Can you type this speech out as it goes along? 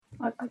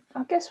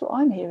I guess what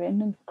I'm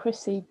hearing, and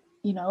Chrissy,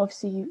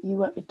 obviously you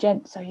work with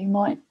gents, so you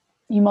might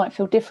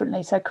feel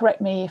differently. So correct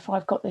me if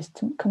I've got this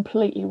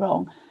completely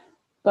wrong,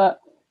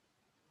 but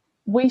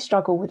we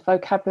struggle with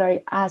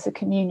vocabulary as a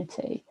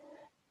community.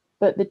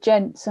 But the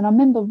gents, and I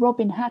remember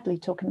Robin Hadley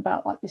talking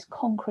about like this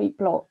concrete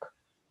block,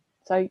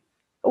 so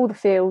all the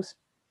feels,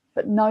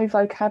 but no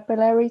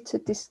vocabulary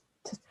to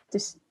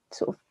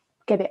sort of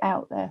get it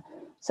out there.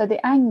 So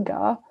the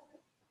anger,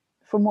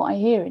 from what I'm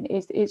hearing,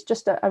 is it's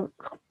just I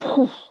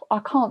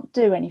can't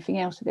do anything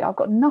else with it. I've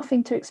got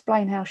nothing to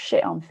explain how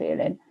shit I'm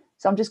feeling,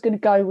 so I'm just going to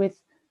go with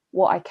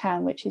what I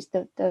can, which is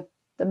the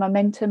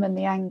momentum and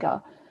the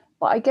anger.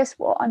 But I guess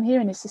what I'm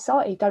hearing is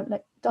society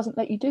doesn't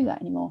let you do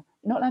that anymore.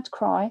 You're not allowed to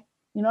cry.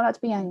 You're not allowed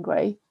to be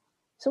angry.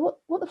 So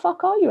what the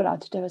fuck are you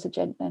allowed to do as a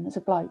gent then, as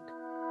a bloke?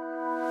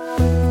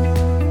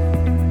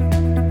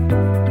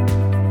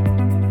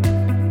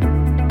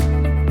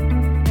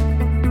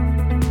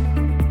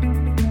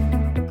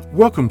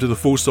 Welcome to the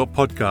Full Stop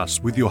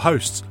Podcast with your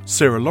hosts,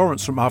 Sarah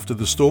Lawrence from After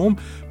the Storm,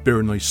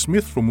 Berenice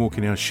Smith from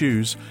Walking Our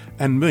Shoes,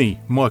 and me,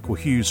 Michael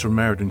Hughes from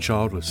Married and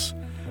Childless.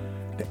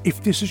 Now,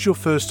 if this is your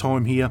first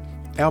time here,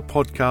 our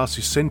podcast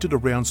is centred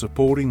around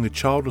supporting the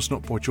childless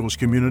not by choice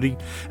community,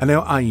 and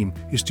our aim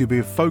is to be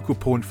a focal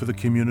point for the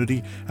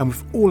community and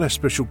with all our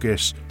special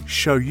guests,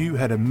 show you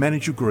how to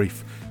manage your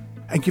grief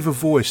and give a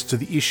voice to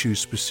the issues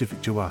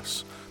specific to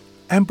us.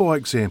 And by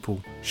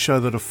example, show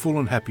that a full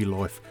and happy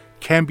life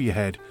can be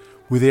had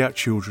without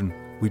children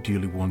we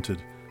dearly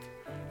wanted.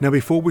 Now,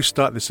 before we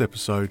start this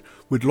episode,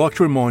 we'd like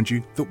to remind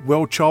you that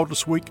World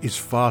Childless Week is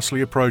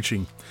fastly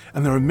approaching,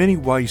 and there are many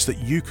ways that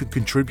you can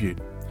contribute.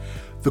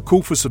 The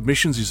call for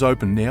submissions is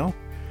open now,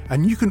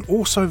 and you can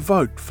also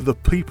vote for the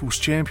People's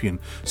Champion,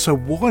 so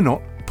why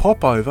not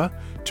pop over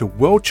to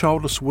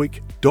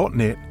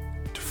worldchildlessweek.net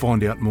to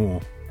find out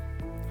more.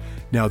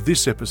 Now,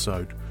 this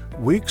episode,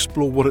 we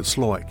explore what it's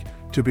like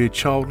to be a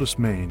childless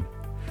man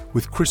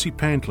with Chrissy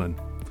Pantlin,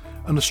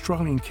 an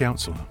Australian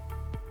counsellor.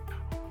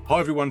 Hi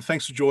everyone,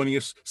 thanks for joining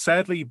us.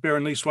 Sadly,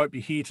 Berenice won't be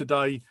here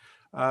today.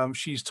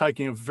 She's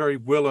taking a very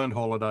well-earned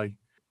holiday.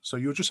 So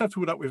you'll just have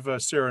to put up with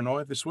Sarah and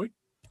I this week.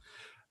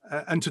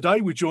 And today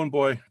we're joined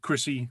by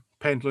Chrissy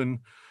Pantlin,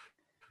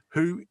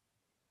 who,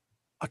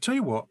 I tell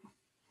you what,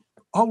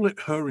 I'll let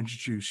her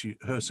introduce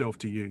herself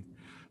to you.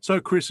 So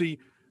Chrissy,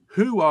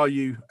 who are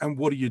you and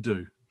what do you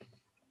do?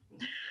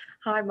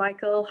 Hi,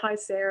 Michael. Hi,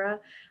 Sarah.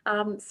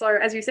 So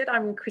as you said,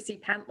 I'm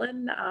Chrissy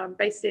Pantlin,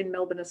 based in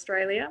Melbourne,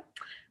 Australia.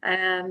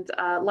 And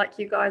like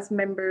you guys,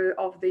 member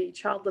of the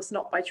Childless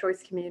Not by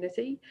Choice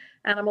community.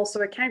 And I'm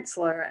also a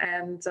counsellor.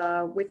 And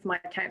with my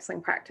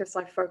counselling practice,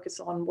 I focus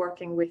on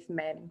working with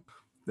men.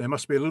 There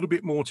must be a little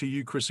bit more to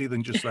you, Chrissy,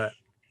 than just that.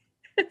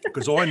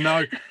 Because I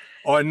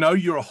know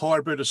you're a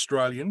hybrid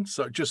Australian,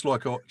 so just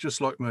like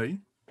me.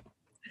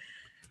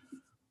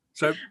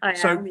 So I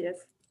am, yes.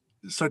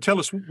 So tell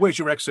us, where's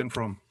your accent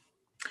from?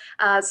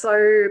 So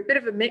a bit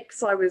of a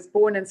mix. I was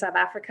born in South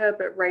Africa,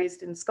 but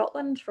raised in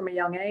Scotland from a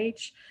young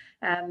age,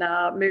 and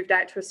moved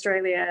out to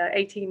Australia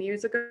 18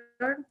 years ago.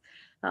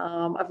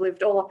 I've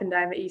lived all up and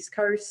down the East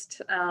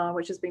Coast,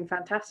 which has been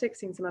fantastic,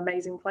 seen some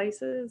amazing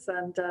places,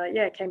 and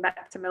came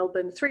back to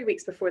Melbourne 3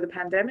 weeks before the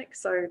pandemic.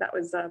 So that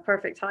was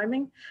perfect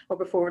timing, or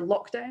before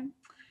lockdown.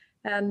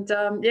 And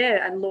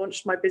and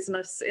launched my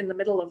business in the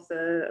middle of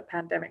the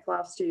pandemic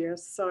last year.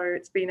 So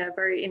it's been a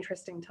very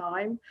interesting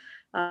time,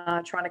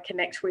 trying to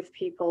connect with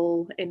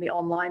people in the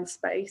online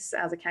space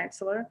as a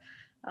counsellor,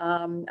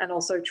 and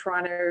also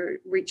trying to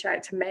reach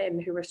out to men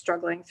who are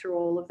struggling through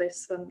all of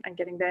this and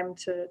getting them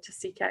to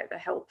seek out the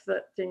help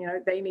that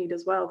they need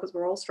as well, because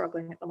we're all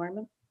struggling at the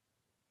moment.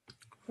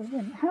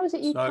 Brilliant. How is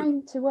it you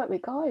came to work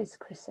with guys,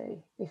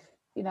 Chrissy?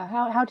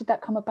 How did that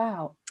come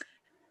about?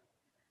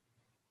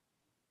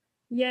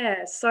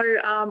 Yeah, so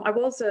I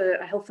was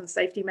a health and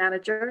safety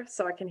manager,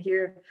 so I can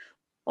hear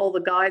all the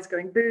guys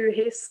going boo,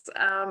 hiss,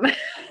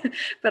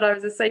 but I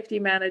was a safety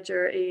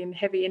manager in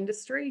heavy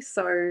industry,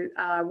 so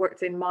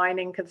worked in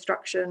mining,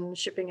 construction,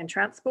 shipping and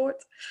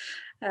transport.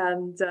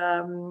 And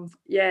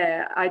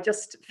I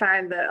just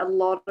found that a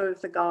lot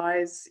of the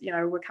guys,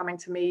 were coming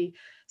to me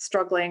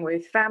struggling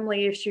with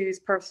family issues,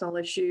 personal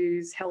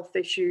issues, health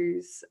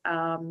issues,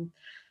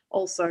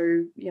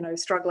 also,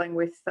 struggling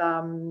with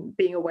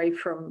being away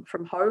from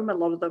home. A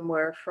lot of them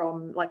were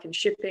from, like in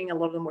shipping, a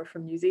lot of them were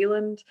from New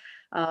Zealand.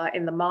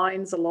 In the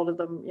mines, a lot of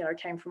them,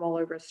 came from all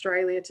over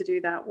Australia to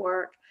do that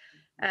work.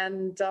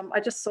 And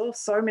I just saw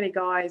so many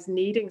guys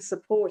needing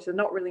support and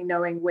not really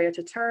knowing where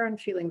to turn,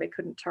 feeling they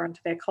couldn't turn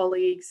to their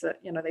colleagues,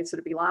 that, they'd sort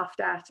of be laughed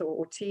at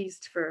or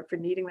teased for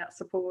needing that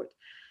support.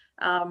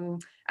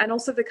 And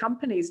also the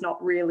companies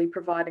not really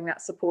providing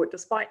that support,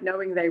 despite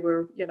knowing they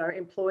were,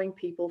 employing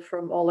people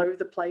from all over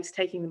the place,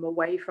 taking them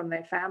away from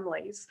their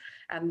families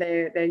and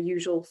their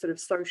usual sort of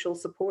social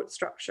support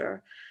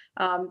structure.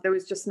 there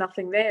was just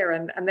nothing there.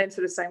 And then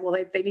sort of saying, well,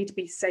 they need to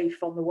be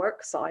safe on the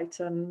work site.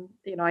 And,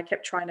 I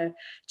kept trying to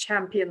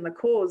champion the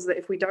cause that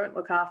if we don't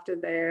look after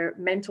their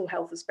mental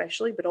health,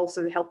 especially, but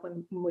also help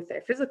them with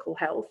their physical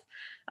health,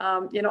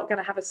 you're not going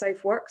to have a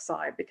safe work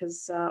site,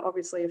 because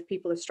obviously if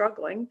people are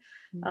struggling,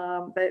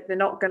 they're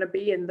not going to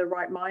be in the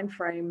right mind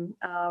frame,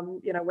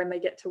 when they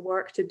get to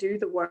work to do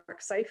the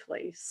work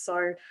safely. So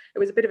it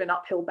was a bit of an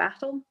uphill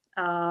battle.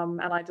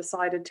 And I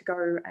decided to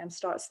go and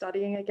start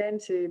studying again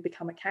to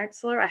become a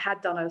counsellor. I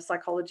had done a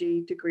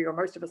psychology degree, or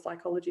most of a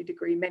psychology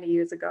degree, many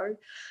years ago,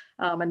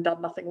 and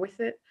done nothing with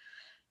it.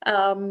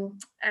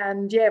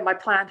 And yeah, my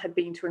plan had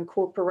been to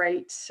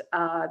incorporate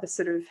the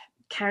sort of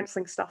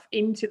counselling stuff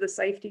into the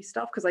safety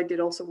stuff, because I did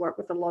also work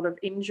with a lot of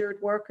injured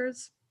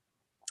workers.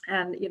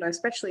 And,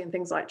 especially in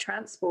things like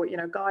transport,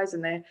 guys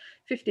in their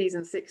 50s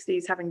and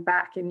 60s having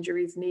back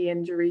injuries, knee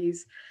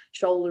injuries,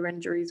 shoulder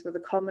injuries were the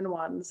common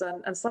ones.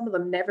 And some of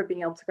them never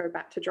being able to go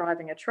back to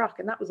driving a truck.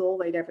 And that was all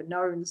they'd ever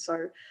known.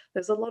 So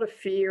there's a lot of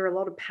fear, a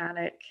lot of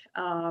panic,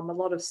 a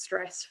lot of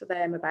stress for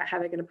them about how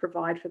they're going to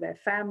provide for their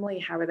family.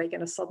 How are they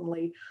going to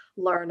suddenly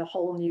learn a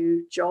whole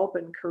new job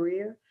and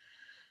career?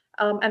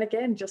 And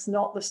again, just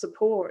not the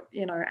support,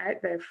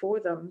 out there for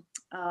them.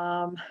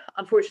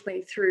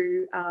 Unfortunately,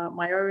 through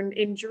my own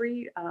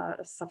injury, I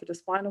suffered a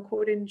spinal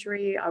cord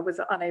injury. I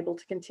was unable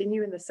to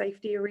continue in the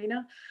safety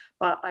arena,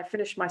 but I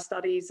finished my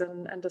studies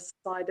and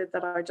decided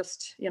that I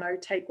just,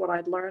 take what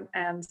I'd learned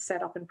and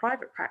set up in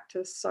private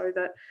practice so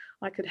that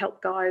I could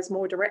help guys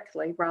more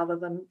directly rather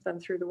than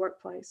through the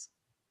workplace.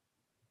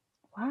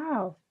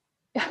 Wow.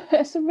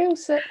 It's a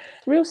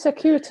real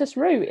circuitous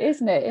route,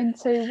 isn't it,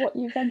 into what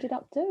you've ended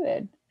up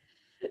doing?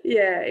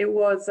 Yeah, it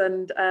was.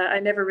 And I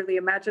never really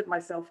imagined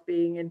myself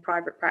being in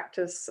private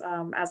practice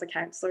as a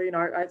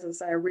counsellor. As I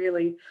say, I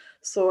really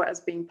saw it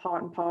as being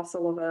part and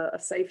parcel of a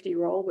safety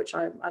role, which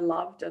I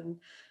loved. And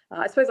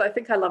I suppose I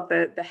think I love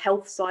the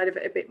health side of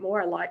it a bit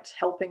more. I liked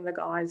helping the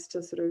guys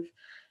to sort of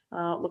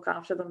look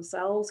after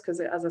themselves,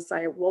 because, as I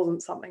say, it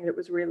wasn't something that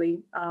was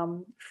really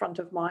front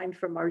of mind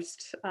for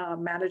most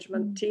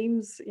management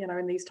teams,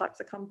 in these types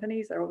of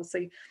companies. They're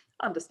obviously,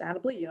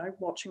 understandably,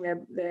 watching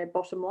their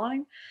bottom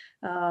line.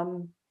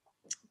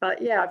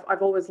 But yeah,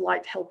 I've always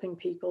liked helping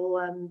people,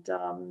 and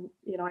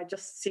I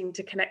just seemed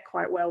to connect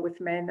quite well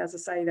with men. As I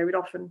say, they would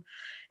often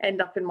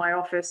end up in my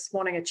office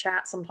wanting a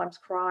chat, sometimes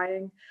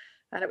crying.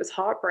 And it was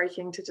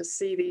heartbreaking to just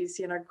see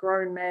these,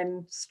 grown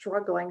men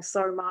struggling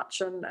so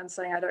much and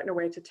saying, I don't know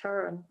where to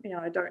turn.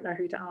 I don't know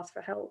who to ask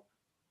for help.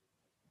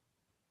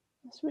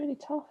 It's really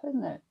tough,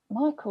 isn't it,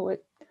 Michael?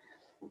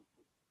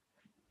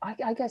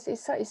 I guess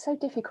it's so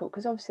difficult,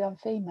 because obviously I'm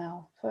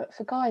female.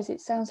 For guys, it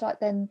sounds like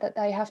then that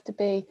they have to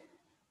be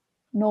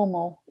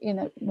normal,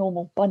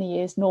 normal,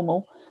 bunny ears,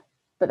 normal,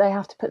 but they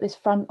have to put this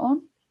front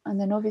on.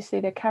 And then obviously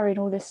they're carrying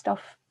all this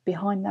stuff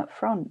behind that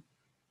front.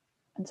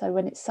 And so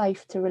when it's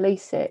safe to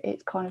release it,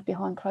 it's kind of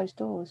behind closed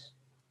doors.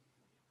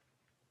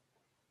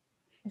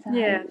 I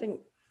think.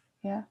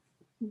 Yeah.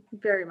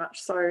 Very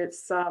much so.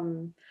 It's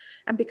and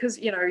because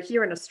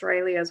here in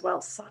Australia as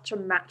well, such a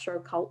macho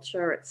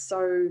culture. It's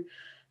so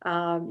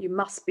you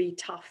must be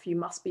tough, you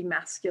must be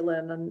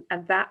masculine,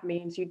 and that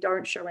means you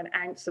don't show an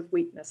ounce of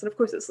weakness. And of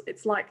course,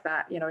 it's like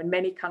that, in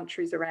many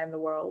countries around the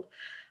world.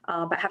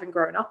 But having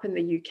grown up in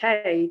the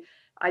UK,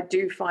 I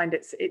do find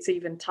it's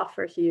even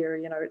tougher here.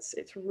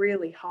 It's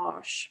really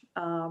harsh.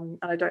 And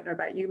I don't know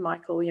about you,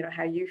 Michael.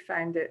 How you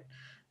found it.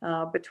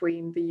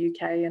 Between the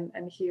UK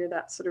and here,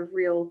 that sort of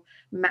real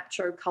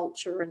macho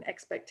culture and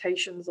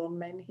expectations on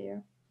men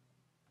here.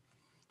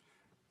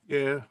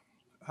 Yeah,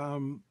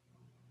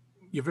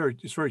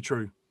 it's very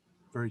true,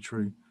 very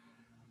true,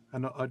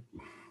 and I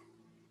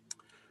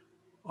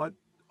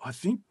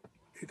think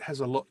it has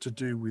a lot to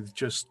do with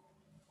just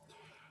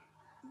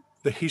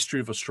the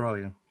history of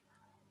Australia.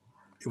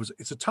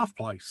 It's a tough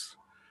place.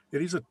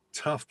 It is a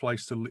tough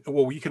place to live.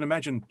 Well, you can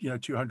imagine,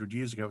 200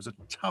 years ago, it was a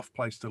tough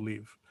place to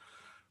live.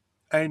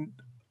 And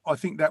I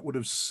think that would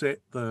have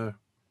set the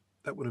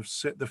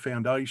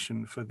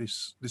foundation for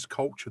this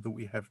culture that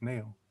we have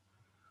now.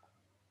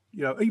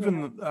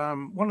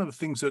 One of the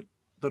things that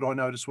I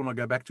noticed when I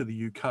go back to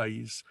the UK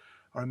is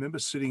I remember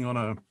sitting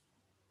on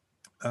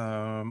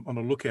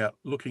a lookout,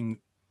 looking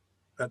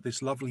at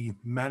this lovely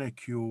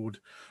manicured,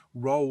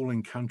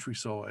 rolling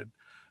countryside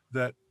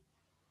that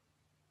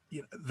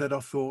I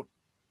thought,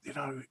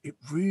 it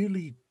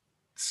really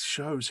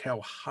shows how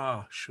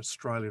harsh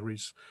Australia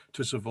is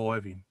to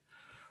survive in.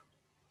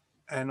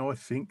 And I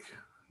think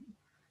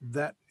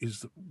that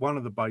is one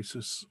of the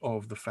basis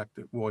of the fact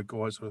that why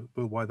guys are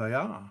the way they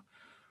are.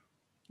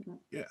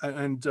 Yeah,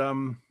 and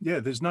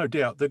there's no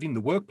doubt that in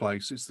the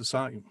workplace it's the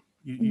same.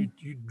 You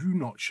do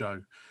not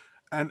show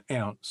an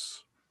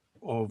ounce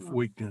of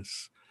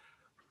weakness,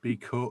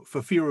 because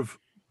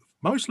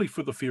mostly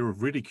for the fear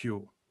of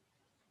ridicule.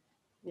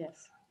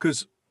 Yes.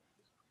 Because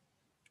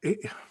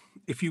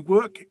if you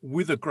work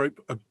with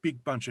a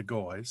big bunch of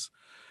guys,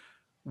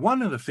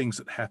 one of the things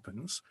that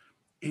happens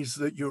is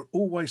that you're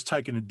always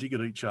taking a dig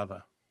at each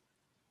other.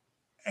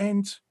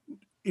 And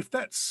if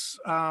that's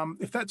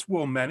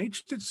well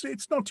managed,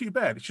 it's not too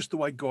bad. It's just the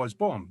way guys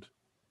bond.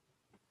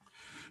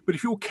 But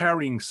if you're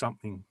carrying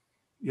something,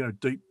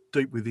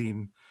 deep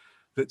within,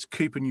 that's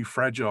keeping you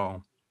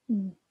fragile,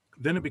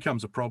 then it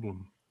becomes a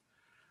problem.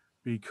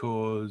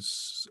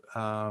 Because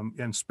and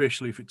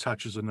especially if it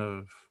touches a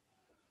nerve.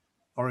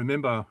 I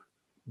remember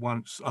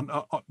once.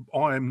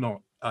 I am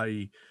not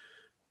a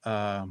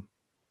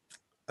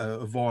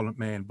violent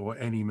man by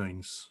any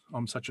means.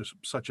 I'm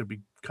such a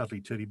big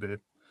cuddly teddy bear,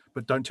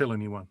 but don't tell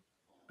anyone.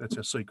 That's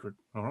our secret.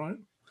 All right.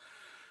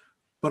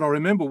 But I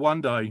remember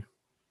one day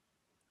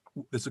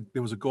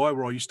there was a guy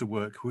where I used to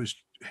work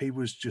he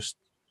was just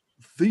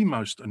the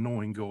most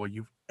annoying guy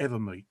you've ever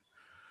meet.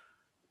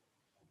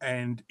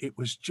 And it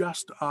was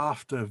just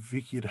after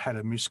Vicky had had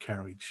a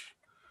miscarriage.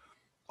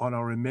 And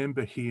I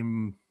remember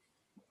him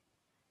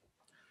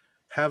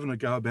having a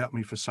go about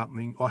me for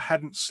something. I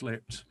hadn't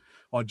slept.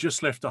 I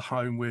just left a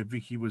home where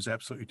Vicky was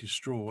absolutely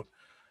distraught.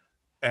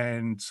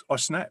 And I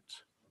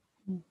snapped.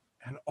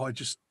 And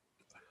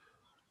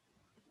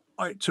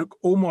it took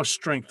all my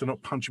strength to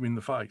not punch him in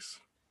the face.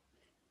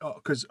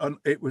 Because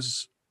it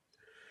was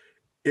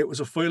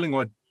a feeling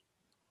I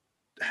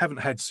haven't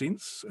had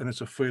since. And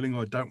it's a feeling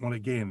I don't want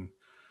again.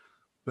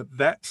 But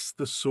that's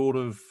the sort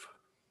of,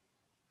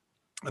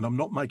 and I'm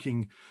not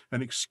making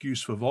an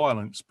excuse for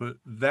violence, but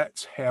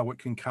that's how it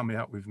can come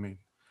out with men,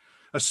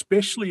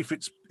 especially if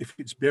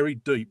it's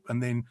buried deep,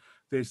 and then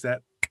there's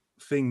that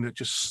thing that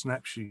just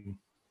snaps you,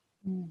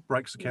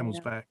 breaks the camel's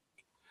back,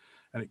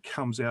 and it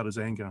comes out as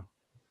anger.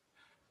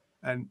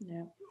 And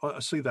I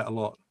see that a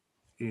lot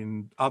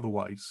in other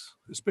ways,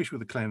 especially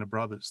with the clan of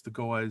brothers. The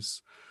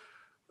guys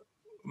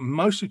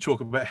mostly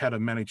talk about how to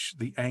manage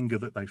the anger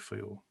that they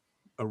feel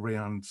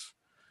around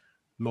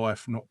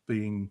life not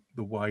being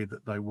the way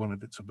that they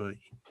wanted it to be.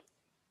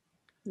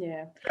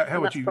 Yeah.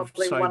 How would you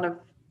say?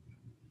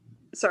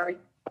 Sorry.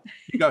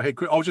 You go ahead.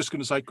 I was just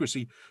going to say,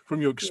 Chrissy, from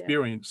your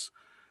experience,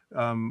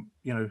 have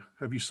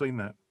you seen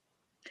that?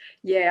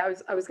 Yeah,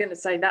 I was going to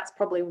say that's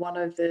probably one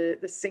of the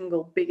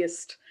single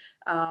biggest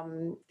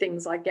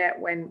things I get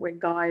when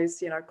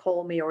guys,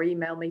 call me or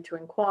email me to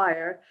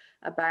inquire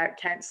about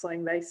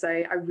counselling. They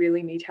say, I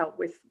really need help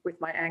with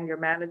my anger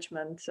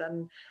management.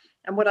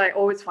 And what I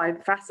always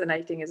find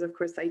fascinating is, of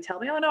course, they tell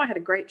me, oh, no, I had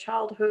a great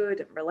childhood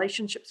and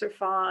relationships are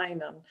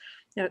fine. And,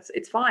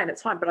 it's fine,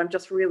 but I'm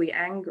just really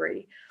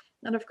angry.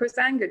 And of course,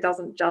 anger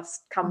doesn't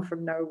just come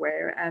from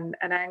nowhere. And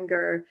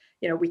anger,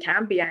 we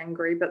can be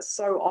angry, but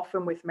so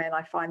often with men,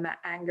 I find that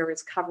anger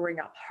is covering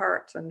up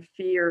hurt and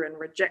fear and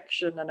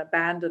rejection and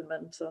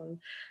abandonment.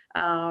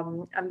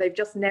 And they've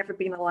just never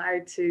been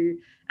allowed to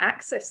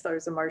access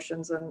those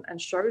emotions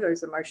and show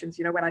those emotions.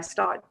 When I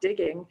start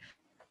digging,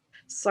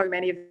 so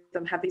many of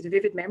them have these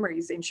vivid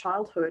memories in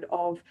childhood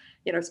of,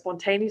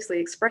 spontaneously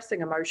expressing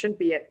emotion,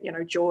 be it,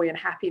 joy and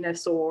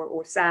happiness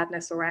or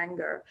sadness or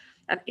anger,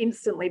 and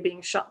instantly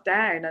being shut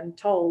down and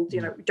told,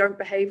 don't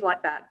behave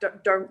like that,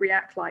 don't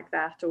react like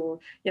that. Or,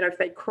 if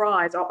they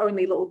cry,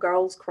 only little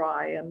girls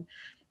cry. And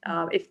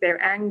if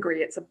they're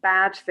angry, it's a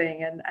bad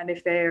thing. And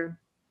if they're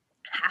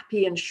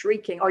happy and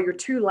shrieking, oh, you're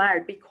too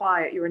loud, be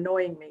quiet, you're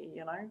annoying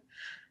me,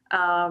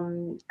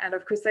 and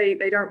of course,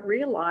 they don't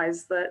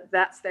realize that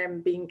that's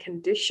them being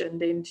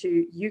conditioned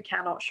into, you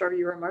cannot show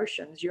your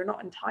emotions. You're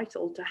not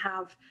entitled to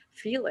have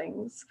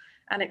feelings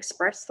and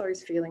express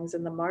those feelings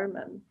in the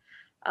moment.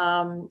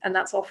 And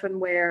that's often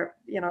where,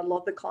 a lot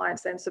of the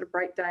clients then sort of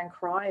break down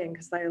crying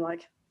because they're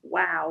like,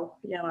 wow,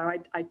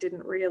 I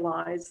didn't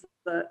realize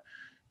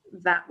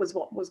that was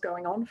what was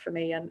going on for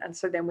me. And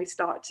so then we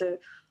start to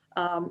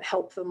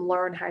help them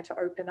learn how to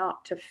open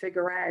up, to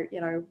figure out,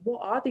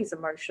 what are these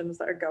emotions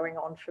that are going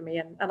on for me?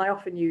 And I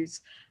often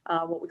use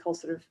what we call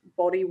sort of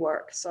body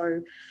work.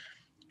 So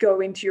go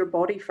into your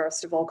body,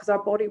 first of all, because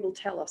our body will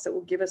tell us, it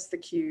will give us the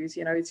cues,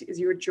 is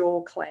your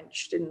jaw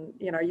clenched and,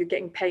 you're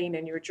getting pain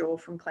in your jaw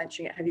from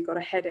clenching it. Have you got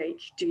a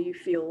headache? Do you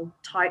feel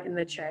tight in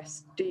the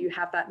chest? Do you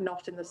have that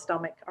knot in the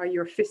stomach? Are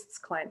your fists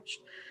clenched?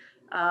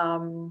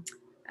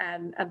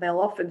 And they'll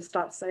often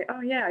start to say,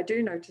 oh, yeah, I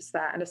do notice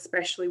that. And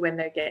especially when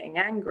they're getting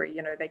angry,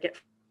 they get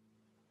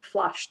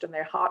flushed and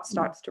their heart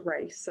starts to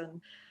race.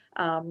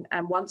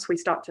 And once we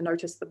start to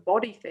notice the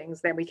body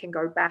things, then we can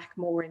go back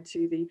more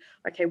into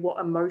okay, what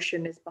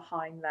emotion is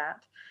behind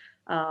that?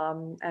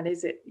 And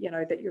is it,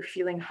 that you're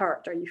feeling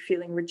hurt? Are you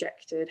feeling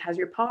rejected? Has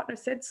your partner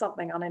said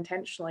something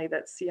unintentionally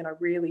that's,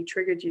 really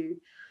triggered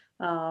you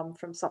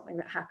from something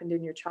that happened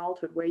in your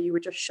childhood where you were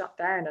just shut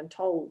down and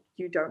told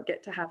you don't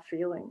get to have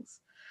feelings?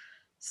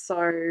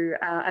 So,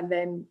 and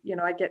then,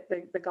 I get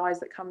the guys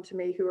that come to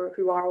me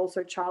who are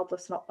also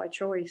childless, not by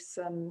choice.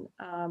 And,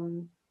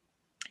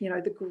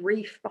 the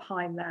grief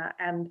behind that.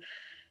 And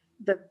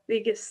the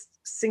biggest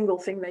single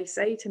thing they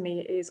say to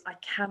me is, I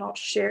cannot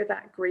share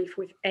that grief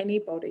with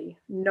anybody.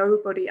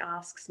 Nobody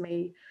asks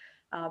me.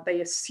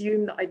 They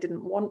assume that I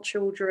didn't want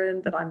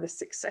children, that I'm the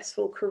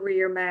successful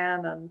career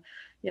man.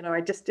 And, I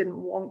just didn't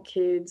want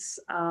kids.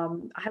 I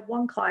had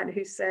one client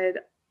who said,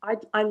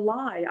 I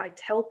lie. I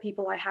tell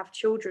people I have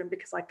children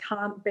because I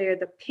can't bear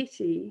the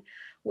pity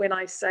when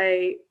I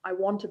say I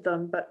wanted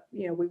them, but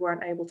we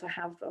weren't able to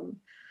have them.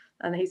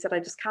 And he said, I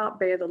just can't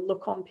bear the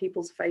look on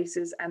people's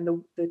faces and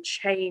the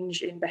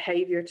change in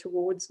behavior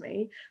towards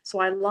me. So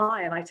I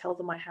lie and I tell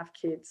them I have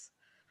kids.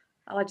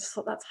 And I just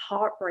thought that's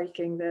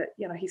heartbreaking that,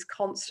 he's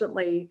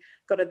constantly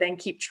got to then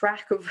keep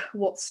track of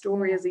what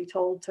story has he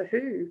told to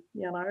who,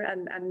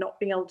 and not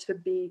being able to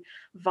be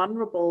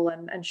vulnerable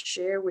and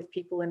share with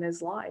people in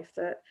his life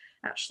that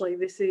actually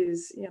this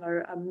is,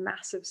 a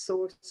massive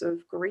source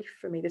of grief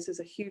for me. This is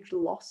a huge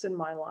loss in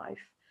my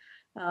life,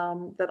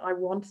 that I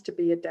wanted to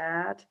be a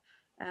dad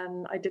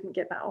and I didn't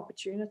get that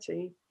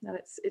opportunity. And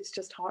it's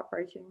just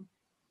heartbreaking.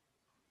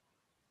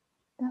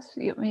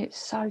 It's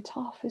so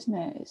tough, isn't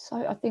it? It's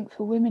so, I think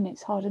for women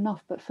it's hard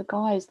enough, but for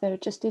guys there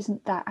just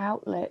isn't that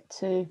outlet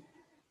to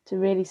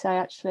really say,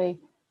 actually,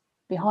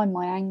 behind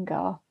my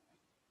anger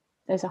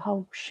there's a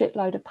whole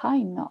shitload of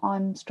pain that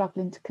I'm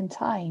struggling to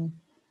contain.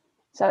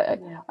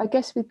 So I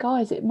guess with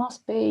guys it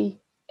must be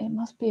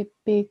a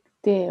big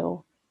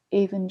deal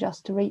even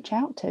just to reach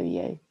out to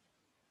you.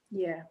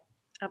 Yeah,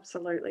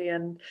 absolutely.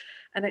 And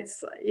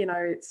it's,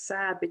 it's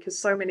sad because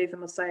so many of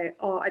them will say,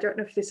 oh, I don't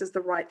know if this is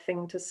the right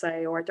thing to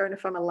say, or I don't know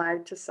if I'm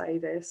allowed to say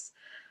this,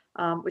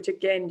 which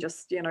again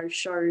just,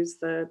 shows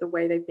the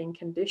way they've been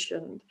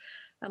conditioned.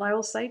 And I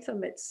will say to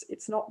them,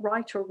 it's not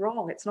right or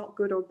wrong. It's not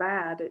good or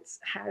bad. It's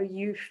how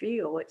you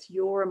feel. It's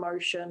your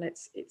emotion.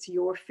 It's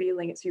your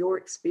feeling. It's your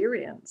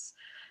experience.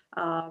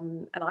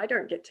 And I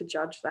don't get to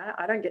judge that.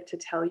 I don't get to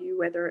tell you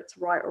whether it's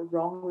right or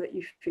wrong that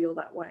you feel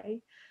that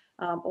way.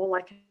 All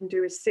I can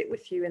do is sit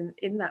with you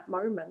in that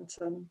moment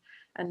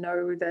and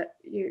know that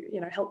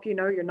help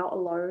you're not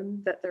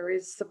alone, that there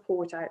is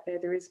support out there.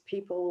 There is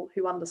people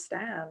who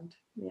understand,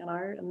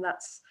 and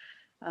that's,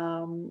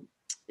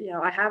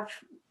 I have,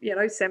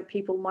 sent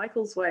people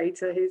Michael's way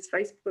to his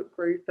Facebook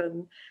group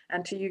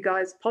and to you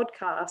guys'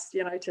 podcast,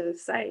 to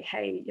say,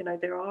 hey,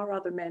 there are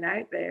other men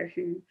out there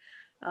who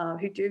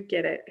do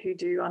get it, who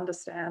do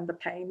understand the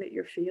pain that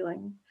you're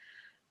feeling.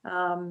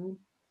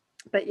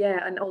 But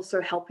yeah, and also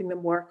helping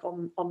them work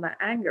on that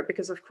anger,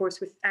 because of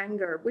course with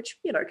anger, which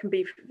can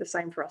be the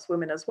same for us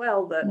women as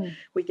well, that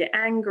we get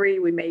angry,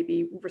 we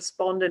maybe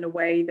respond in a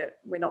way that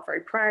we're not very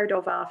proud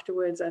of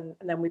afterwards, and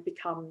then we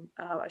become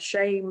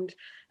ashamed,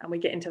 and we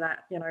get into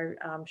that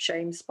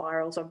shame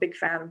spiral. So I'm a big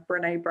fan of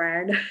Brene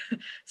Brown,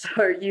 so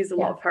I use a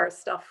lot of her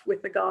stuff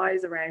with the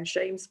guys around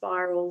shame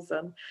spirals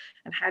and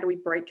how do we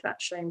break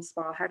that shame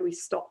spiral, how do we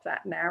stop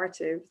that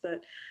narrative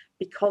that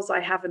because I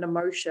have an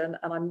emotion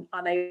and I'm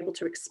unable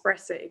to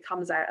express it, it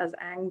comes out as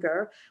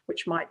anger,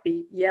 which might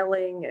be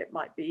yelling, it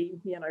might be,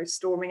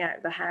 storming out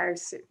of the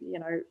house,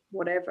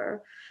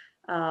 whatever.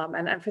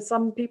 And for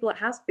some people, it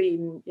has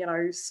been,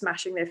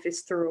 smashing their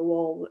fist through a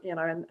wall,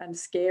 and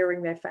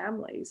scaring their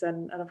families.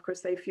 And of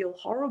course, they feel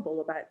horrible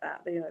about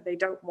that. They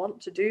don't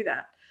want to do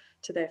that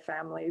to their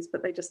families,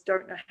 but they just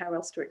don't know how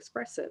else to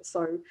express it.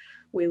 So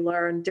we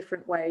learn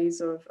different ways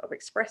of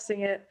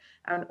expressing it,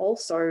 and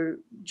also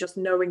just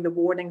knowing the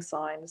warning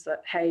signs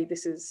that, hey,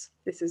 this is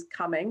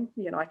coming,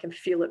 I can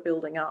feel it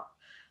building up.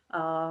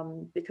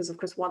 Because of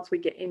course, once we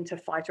get into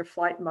fight or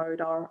flight mode,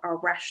 our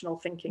rational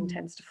thinking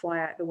tends to fly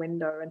out the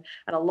window. And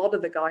a lot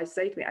of the guys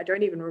say to me, I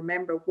don't even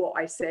remember what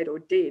I said or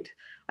did.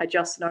 I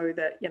just know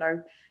that,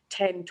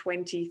 10,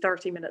 20,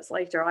 30 minutes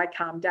later, I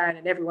calm down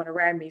and everyone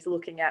around me is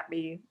looking at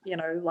me,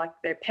 like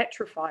they're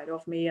petrified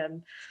of me,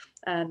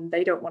 and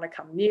they don't want to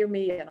come near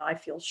me, and I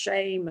feel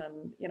shame,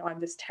 and, I'm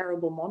this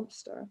terrible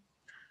monster.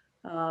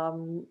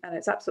 And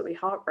it's absolutely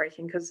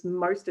heartbreaking because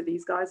most of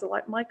these guys are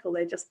like Michael,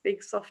 they're just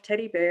big soft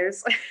teddy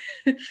bears,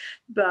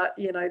 but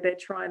they're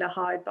trying to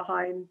hide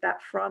behind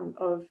that front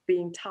of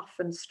being tough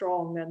and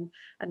strong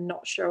and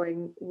not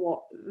showing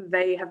what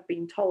they have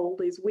been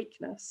told is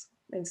weakness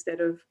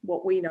instead of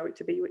what we know it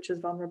to be, which is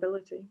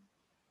vulnerability.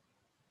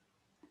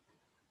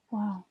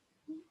 Wow,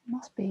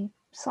 must be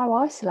so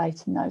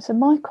isolating though. So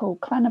Michael,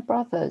 Clan of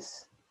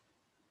Brothers,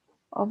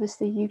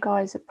 obviously you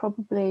guys are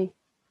probably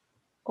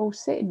all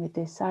sitting with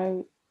this,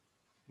 so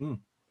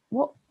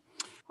what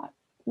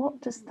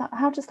does that,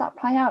 how does that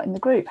play out in the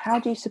group? How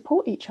do you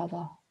support each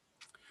other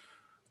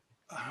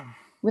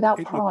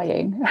without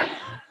prying?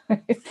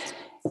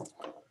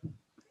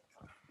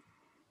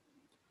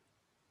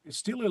 It's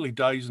still early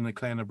days in the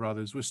Clan of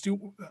Brothers. We're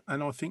still,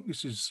 and I think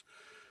this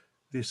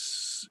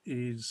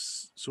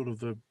is sort of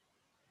the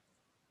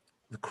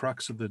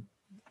crux of the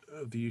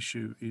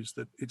issue, is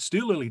that it's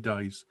still early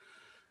days.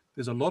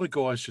 There's a lot of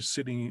guys just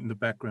sitting in the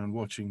background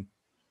watching.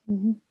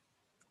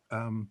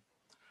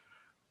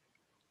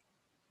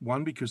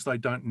 One, because they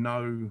don't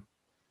know,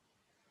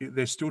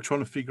 they're still trying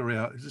to figure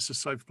out, is this a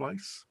safe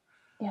place?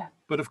 Yeah.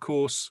 But of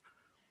course,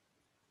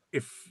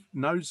 if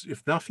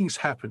nothing's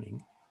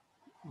happening,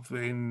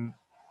 then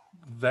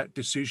that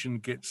decision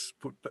gets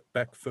put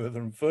back further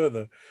and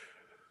further.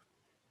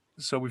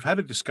 So we've had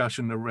a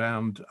discussion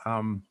around,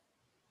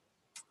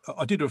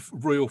 I did a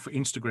reel for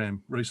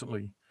Instagram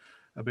recently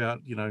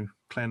about,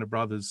 Clan of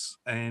Brothers,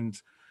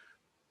 and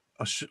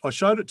I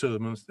showed it to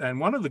them, and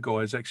one of the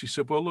guys actually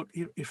said, well, look,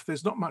 if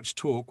there's not much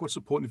talk, what's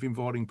the point of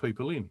inviting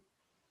people in?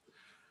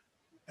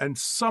 And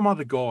some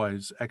other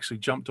guys actually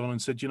jumped on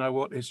and said, you know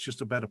what, it's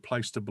just about a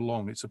place to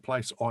belong. It's a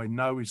place I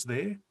know is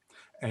there,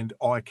 and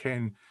I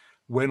can,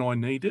 when I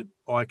need it,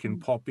 I can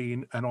pop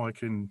in and I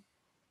can,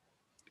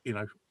 you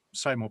know,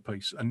 say my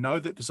piece and know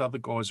that there's other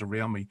guys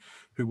around me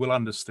who will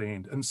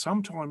understand. And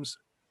sometimes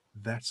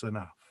that's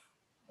enough.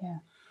 Yeah.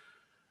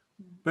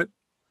 But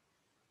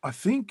I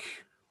think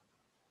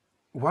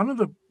one of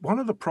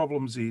the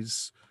problems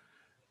is,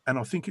 and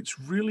I think it's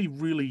really,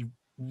 really,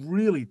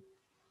 really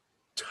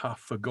tough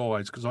for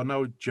guys, because I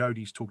know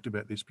Jodie's talked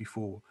about this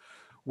before,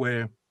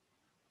 where,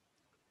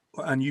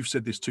 and you've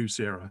said this too,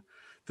 Sarah,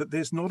 that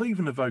there's not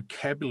even a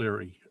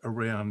vocabulary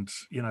around,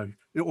 you know,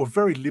 or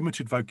very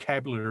limited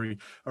vocabulary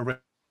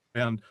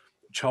around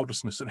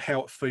childlessness and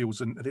how it feels,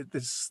 and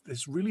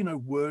there's really no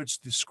words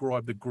to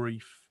describe the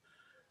grief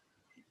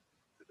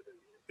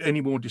any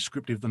more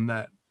descriptive than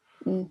that.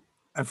 And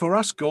for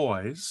us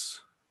guys,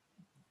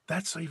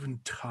 that's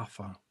even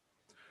tougher.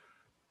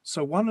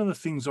 So one of the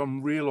things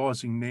I'm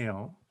realizing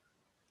now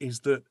is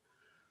that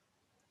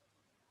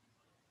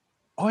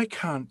I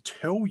can't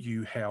tell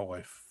you how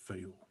I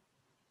feel.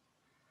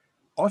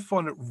 I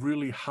find it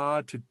really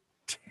hard to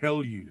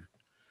tell you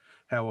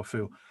how I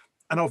feel.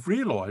 And I've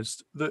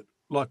realized that,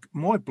 like,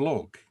 my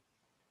blog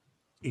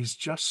is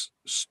just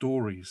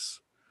stories,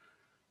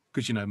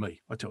 because you know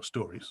me, I tell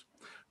stories.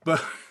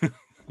 But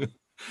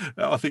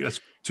I think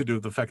that's to do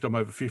with the fact I'm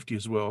over 50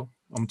 as well.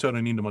 I'm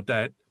turning into my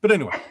dad. But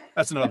anyway,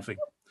 that's another thing.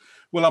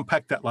 We'll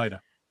unpack that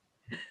later.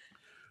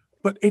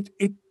 But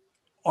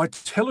I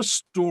tell a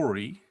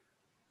story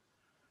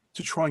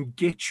to try and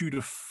get you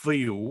to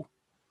feel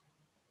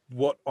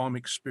what I'm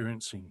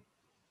experiencing,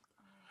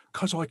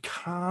 because I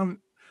can't.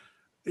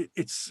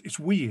 It's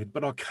weird,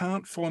 but I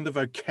can't find the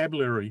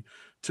vocabulary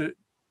to.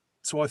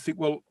 So I think,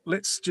 well,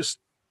 let's just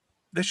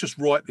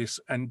write this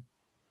and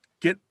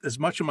get as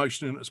much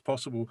emotion in it as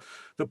possible,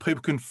 that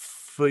people can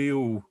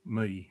feel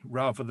me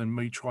rather than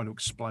me trying to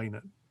explain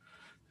it.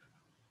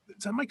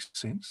 Does that make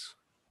sense?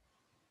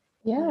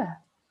 Yeah.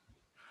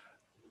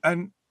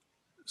 And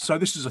so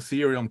this is a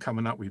theory I'm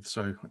coming up with.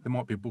 So there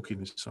might be a book in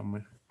this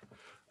somewhere.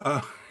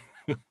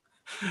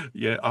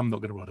 Yeah, I'm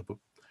not going to write a book.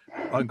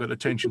 I haven't got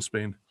attention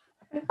span.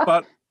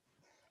 But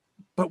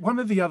one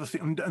of the other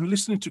things, and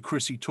listening to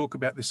Chrissy talk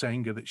about this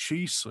anger that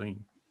she's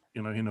seen,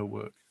 you know, in her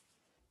work,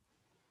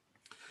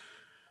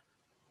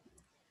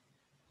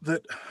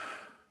 that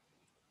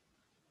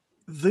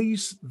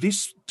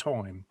this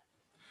time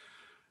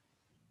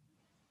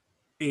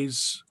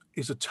is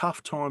a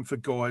tough time for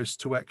guys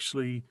to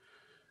actually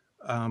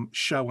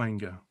show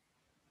anger,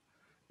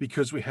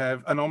 because we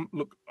have, and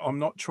I'm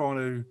not trying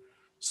to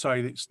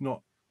say that it's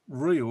not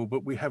real,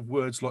 but we have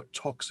words like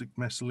toxic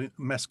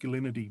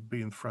masculinity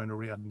being thrown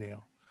around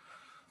now.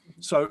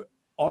 So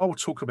I'll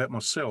talk about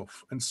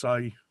myself and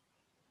say,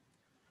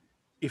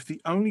 if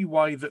the only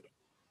way that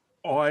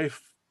I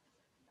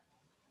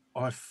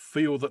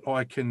feel that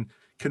I can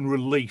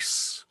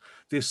release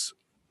this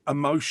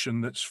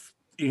emotion that's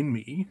in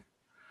me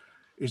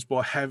is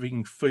by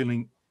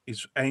feeling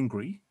is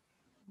angry,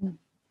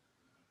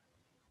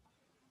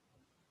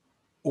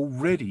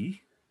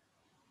 already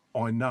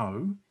I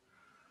know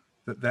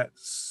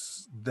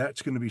that's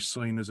going to be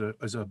seen as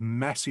a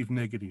massive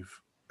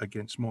negative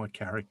against my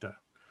character,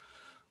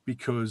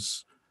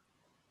 because,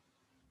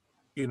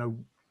 you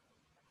know,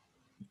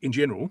 in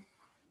general,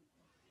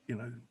 you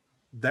know,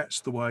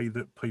 that's the way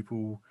that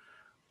people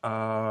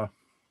are.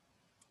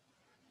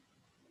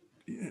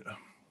 You know,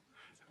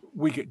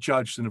 we get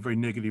judged in a very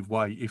negative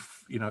way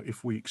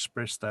if we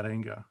express that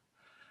anger.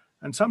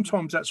 And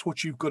sometimes that's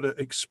what you've got to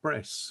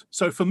express.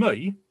 So for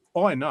me,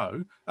 I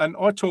know, and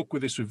I talk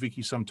with this with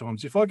Vicky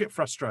sometimes, if I get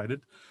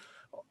frustrated,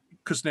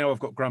 because now I've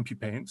got grumpy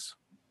pants,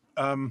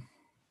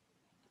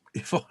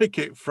 if I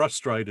get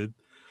frustrated,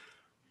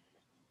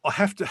 I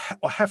have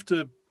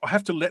to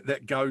let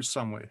that go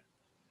somewhere.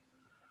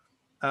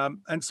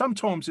 And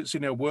sometimes it's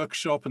in our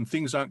workshop and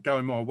things aren't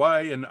going my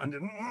way, and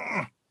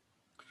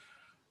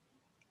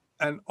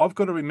I've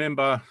got to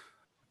remember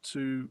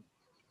to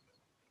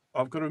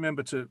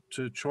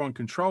try and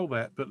control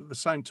that. But at the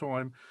same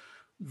time,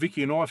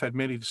 Vicky and I have had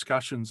many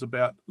discussions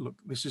about, look,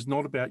 this is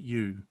not about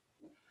you.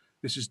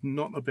 This is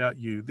not about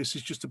you. This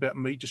is just about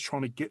me just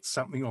trying to get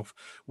something off.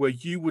 Where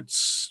you would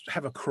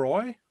have a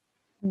cry,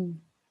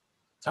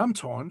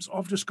 sometimes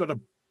I've just got to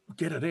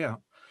get it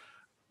out.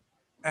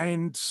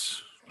 And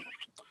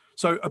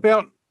so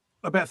about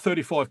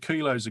 35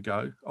 kilos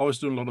ago, I was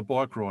doing a lot of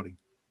bike riding,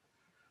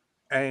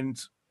 and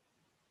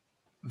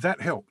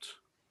that helped.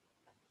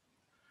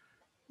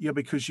 Yeah,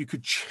 because you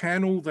could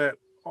channel that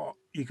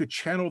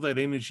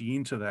energy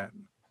into that.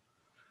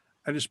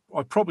 And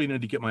I probably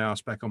need to get my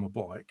ass back on my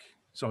bike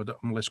so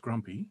I'm less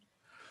grumpy.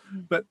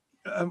 But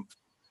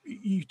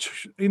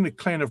in the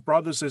clan of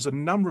brothers, there's a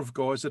number of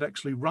guys that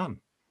actually run.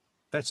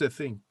 That's their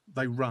thing.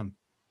 They run.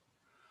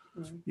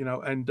 You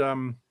know,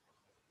 and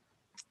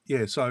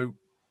yeah, so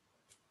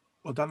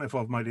I don't know if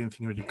I've made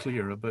anything really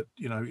clearer, but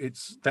you know,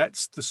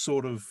 that's the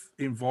sort of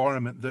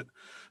environment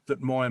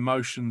that my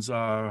emotions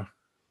are,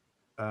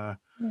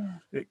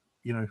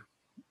 you know,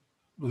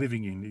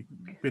 living in,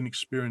 been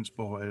experienced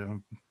by?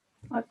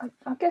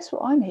 I guess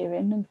what I'm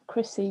hearing, and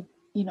Chrissy,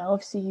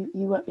 obviously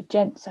you work with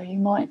gents, so you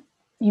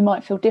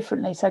might feel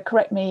differently. So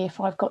correct me if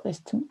I've got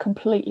this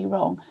completely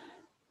wrong,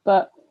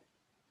 but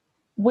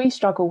we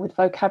struggle with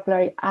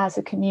vocabulary as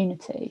a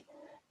community.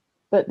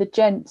 But the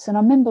gents, and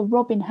I remember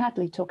Robin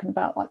Hadley talking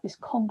about like this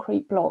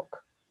concrete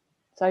block,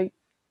 so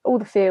all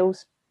the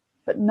feels,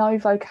 but no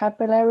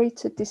vocabulary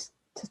to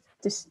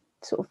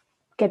sort of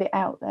get it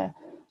out there.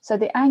 So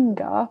the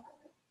anger,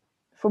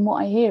 from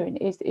what I'm hearing,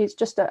 is it's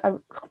just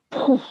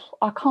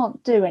I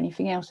can't do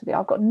anything else with it.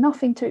 I've got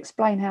nothing to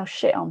explain how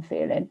shit I'm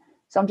feeling,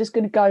 so I'm just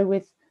going to go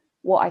with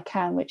what I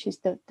can, which is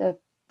the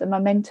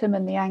momentum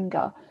and the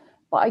anger.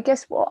 But I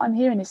guess what I'm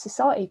hearing is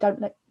society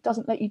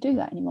doesn't let you do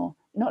that anymore.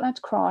 You're not allowed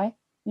to cry.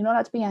 You're not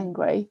allowed to be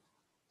angry.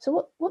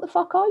 So what the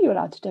fuck are you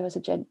allowed to do as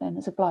a gent then,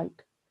 as a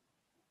bloke?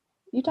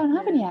 You don't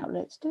have any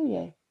outlets, do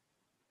you?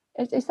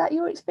 Is that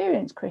your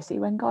experience, Chrissy,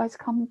 when guys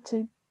come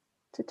to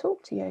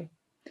talk to you?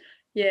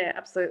 Yeah,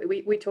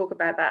 absolutely. We talk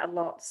about that a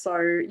lot. So,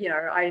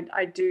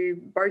 I do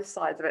both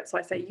sides of it. So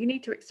I say you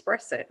need to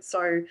express it.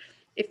 So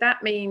if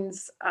that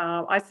means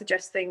I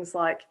suggest things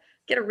like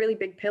get a really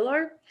big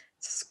pillow,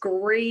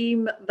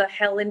 scream the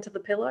hell into the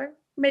pillow.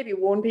 Maybe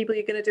warn people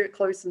you're going to do it,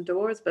 close some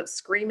doors, but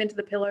scream into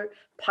the pillow,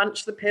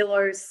 punch the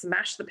pillow,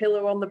 smash the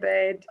pillow on the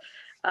bed.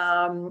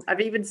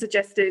 I've even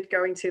suggested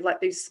going to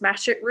like these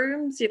smash it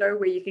rooms,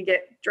 where you can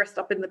get dressed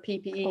up in the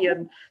PPE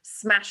and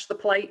smash the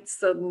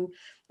plates and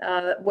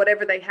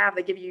whatever they have.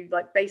 They give you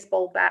like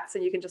baseball bats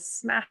and you can just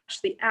smash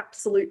the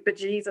absolute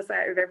bejesus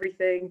out of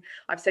everything.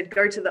 I've said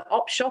go to the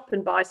op shop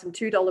and buy some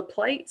 $2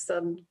 plates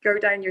and go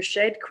down your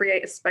shed,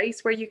 create a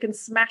space where you can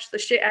smash the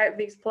shit out of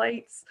these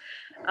plates.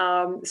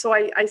 So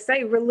I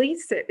say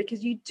release it,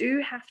 because you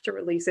do have to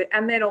release it.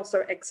 And then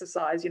also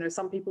exercise.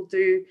 Some people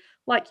do,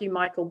 like you,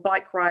 Michael,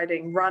 bike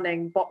riding,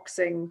 running,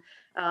 boxing,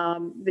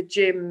 the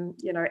gym,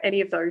 any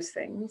of those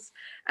things.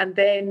 And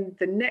then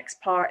the next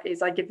part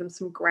is I give them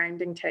some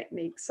grounding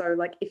techniques. So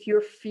like if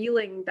you're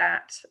feeling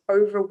that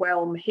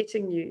overwhelm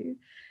hitting you,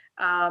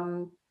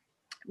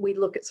 we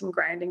look at some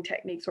grounding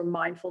techniques or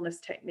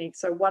mindfulness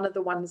techniques. So one of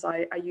the ones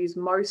I use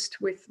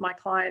most with my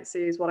clients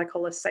is what I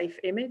call a safe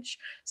image.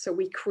 So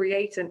we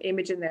create an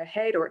image in their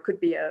head, or it could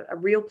be a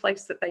real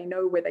place that they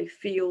know where they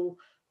feel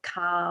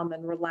calm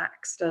and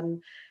relaxed.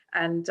 And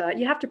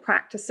you have to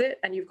practice it,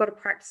 and you've got to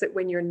practice it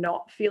when you're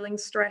not feeling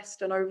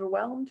stressed and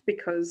overwhelmed,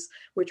 because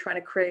we're trying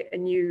to create a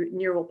new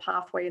neural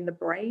pathway in the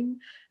brain.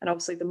 And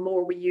obviously the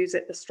more we use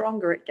it, the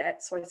stronger it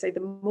gets. So I say the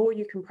more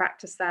you can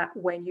practice that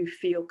when you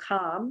feel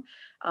calm,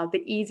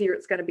 the easier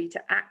it's going to be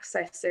to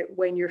access it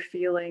when you're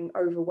feeling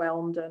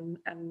overwhelmed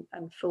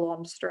and full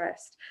on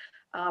stressed.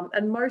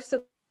 And most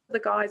of the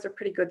guys are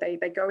pretty good.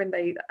 They go in,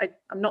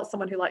 I'm not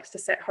someone who likes to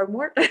set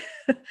homework,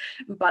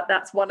 but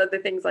that's one of the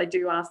things I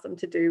do ask them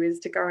to do, is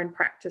to go and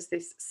practice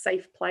this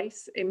safe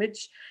place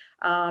image.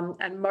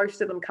 And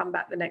most of them come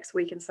back the next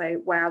week and say,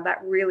 wow,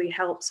 that really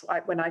helps.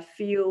 When I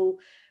feel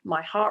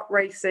my heart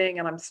racing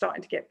and I'm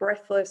starting to get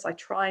breathless, I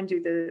try and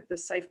do the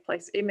safe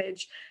place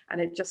image, and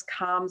it just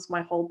calms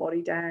my whole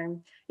body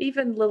down.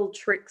 Even little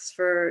tricks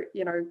for,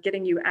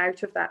 getting you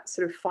out of that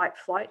sort of fight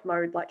flight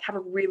mode, like have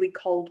a really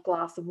cold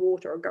glass of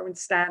water, or go and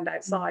stand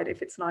outside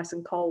if it's nice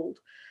and cold.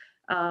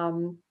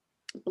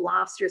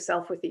 Blast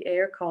yourself with the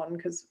air con,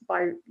 because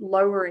by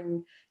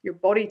lowering your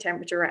body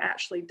temperature, it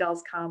actually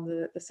does calm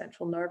the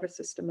central nervous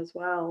system as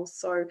well.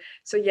 So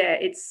yeah,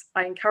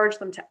 I encourage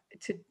them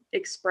to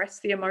express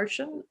the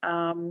emotion,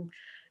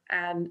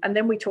 and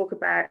then we talk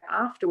about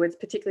afterwards,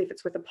 particularly if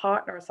it's with a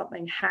partner or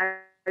something, how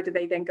do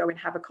they then go and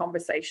have a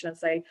conversation and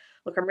say,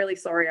 look, I'm really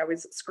sorry I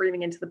was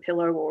screaming into the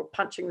pillow or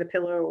punching the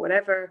pillow or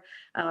whatever,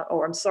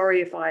 or I'm sorry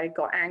if I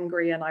got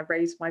angry and I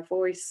raised my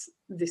voice.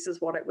 This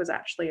is what it was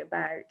actually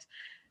about.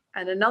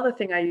 And another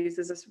thing I use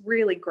is this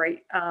really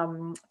great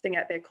thing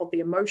out there called the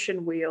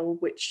emotion wheel,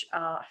 which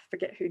I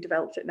forget who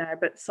developed it now,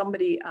 but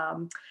somebody,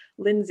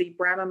 Lindsay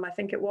Bramham, I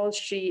think it was,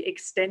 she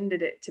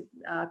extended it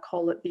to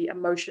call it the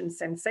emotion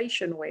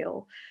sensation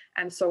wheel.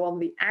 And so on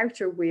the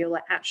outer wheel,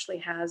 it actually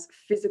has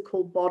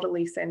physical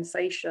bodily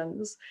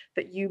sensations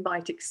that you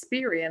might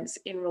experience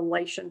in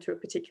relation to a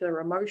particular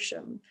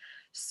emotion.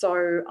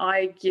 So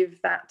I give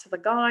that to the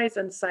guys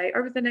and say,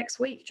 over the next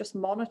week, just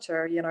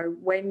monitor,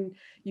 when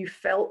you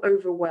felt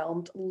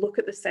overwhelmed, look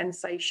at the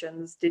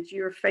sensations. Did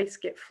your face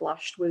get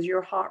flushed? Was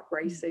your heart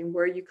racing?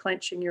 Were you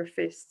clenching your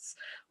fists?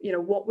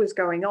 What was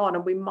going on?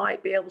 And we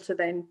might be able to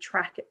then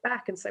track it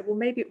back and say, well,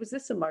 maybe it was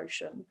this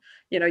emotion.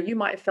 You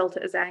might have felt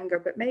it as anger,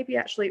 but maybe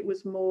actually it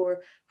was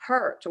more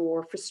hurt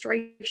or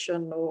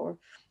frustration or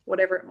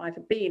whatever it might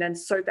have been. And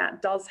so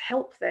that does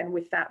help then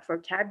with that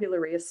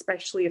vocabulary,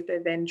 especially if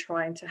they're then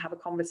trying to have a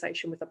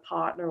conversation with a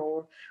partner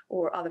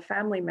or other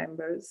family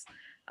members,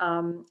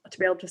 to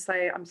be able to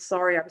say, I'm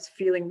sorry, I was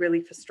feeling really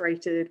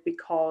frustrated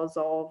because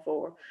of,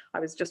 or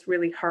I was just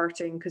really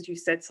hurting because you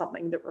said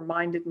something that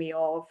reminded me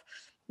of,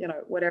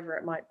 whatever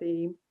it might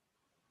be.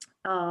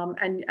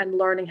 and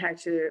learning how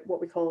to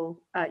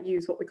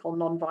use what we call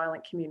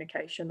nonviolent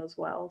communication as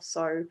well.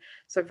 So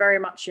very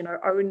much,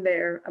 own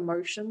their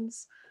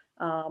emotions,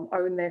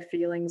 own their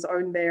feelings,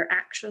 own their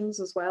actions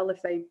as well.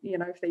 If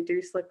they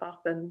do slip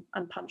up and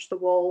punch the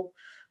wall,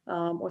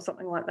 or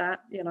something like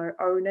that,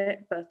 own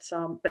it, but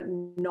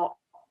not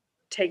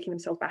taking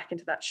themselves back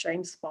into that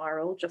shame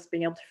spiral, just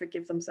being able to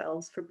forgive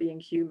themselves for being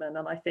human.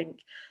 And I think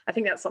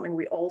that's something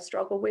we all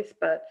struggle with,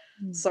 but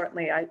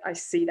certainly I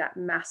see that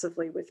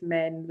massively with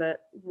men,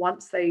 that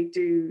once they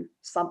do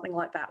something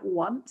like that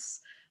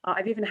once,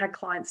 I've even had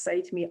clients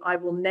say to me, I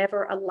will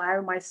never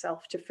allow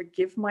myself to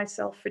forgive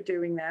myself for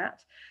doing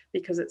that,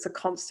 because it's a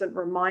constant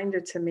reminder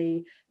to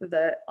me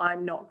that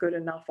I'm not good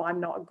enough, I'm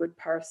not a good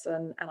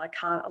person, and I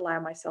can't allow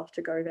myself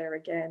to go there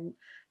again.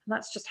 And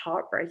that's just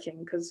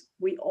heartbreaking, because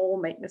we all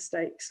make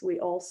mistakes,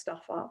 we all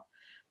stuff up.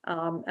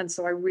 And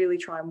so I really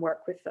try and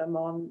work with them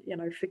on,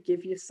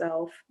 forgive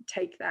yourself,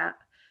 take that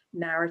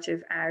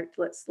narrative out.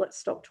 Let's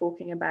stop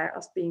talking about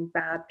us being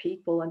bad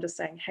people and just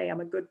saying, hey, I'm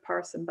a good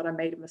person, but I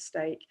made a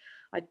mistake.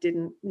 I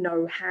didn't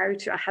know I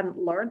hadn't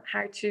learned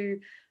how to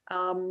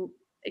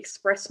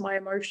express my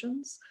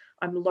emotions.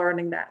 I'm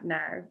learning that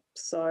now.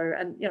 So,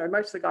 and,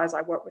 most of the guys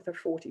I work with are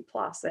 40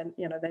 plus, and,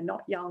 they're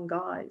not young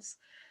guys.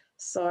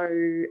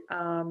 So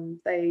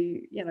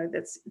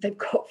they've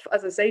got,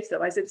 as I say to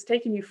them, I said, it's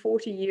taken you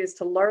 40 years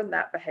to learn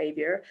that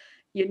behavior.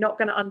 You're not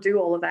going to undo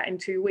all of that in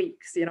 2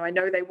 weeks. I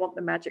know they want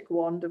the magic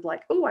wand of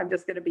like, oh, I'm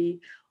just going to be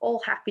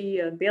all happy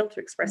and be able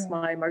to express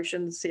my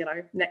emotions,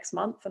 next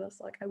month. And it's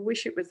like, I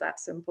wish it was that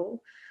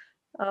simple.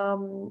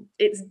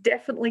 It's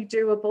definitely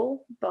doable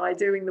by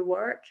doing the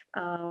work,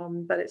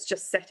 but it's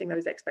just setting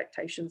those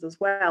expectations as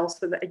well,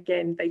 so that,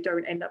 again, they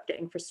don't end up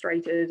getting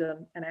frustrated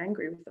and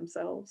angry with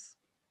themselves.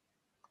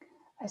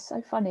 It's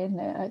so funny, isn't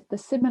it? The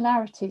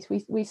similarities,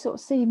 we sort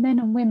of see men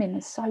and women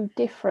as so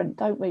different,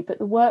 don't we? But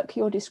the work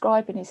you're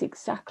describing is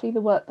exactly the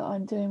work that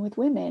I'm doing with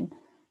women.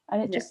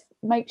 And it just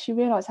makes you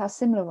realise how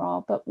similar we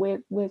are, but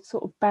we're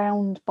sort of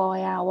bound by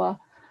our,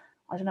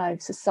 I don't know,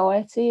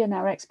 society and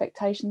our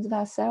expectations of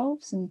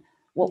ourselves and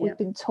what we've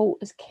been taught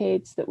as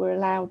kids that we're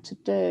allowed to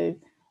do.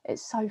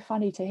 It's so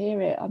funny to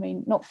hear it. I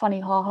mean, not funny,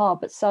 ha,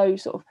 but so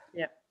sort of,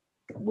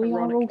 we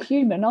ironic. Are all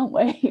human, aren't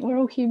we? We're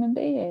all human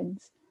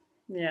beings.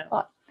 Yeah.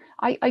 But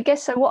I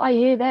guess so. What I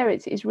hear there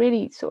is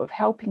really sort of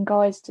helping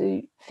guys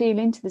to feel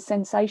into the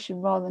sensation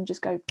rather than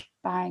just go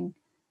bang,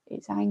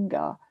 it's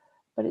anger.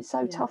 But it's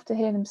so tough to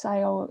hear them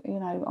say, oh,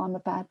 I'm a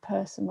bad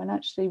person, when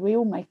actually we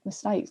all make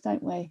mistakes,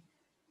 don't we?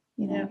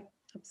 Yeah,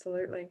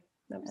 absolutely.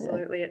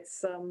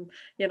 It's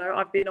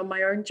I've been on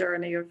my own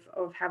journey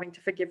of having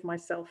to forgive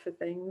myself for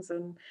things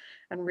and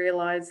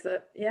realize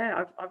that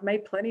I've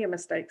made plenty of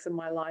mistakes in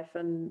my life,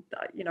 and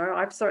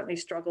I've certainly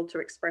struggled to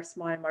express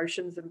my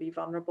emotions and be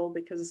vulnerable,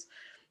 because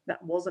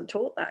that wasn't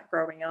taught that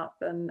growing up,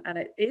 and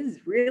it is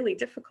really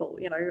difficult.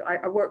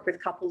 I work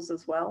with couples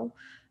as well,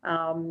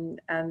 and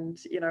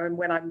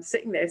when I'm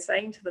sitting there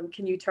saying to them,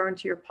 can you turn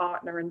to your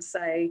partner and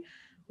say,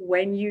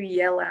 when you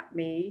yell at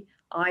me,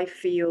 I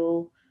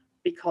feel,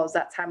 because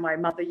that's how my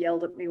mother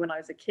yelled at me when I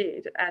was a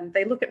kid. And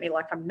they look at me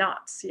like I'm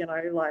nuts,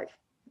 like,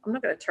 I'm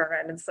not going to turn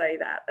around and say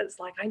that. It's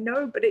like, I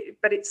know, but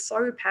it's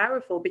so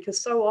powerful, because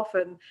so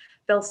often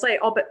they'll say,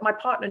 oh, but my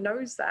partner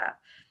knows that.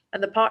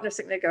 And the partner's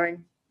sitting there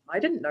going, I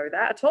didn't know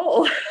that at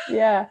all.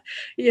 Yeah.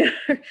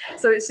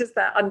 So it's just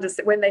that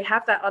when they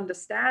have that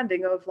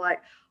understanding of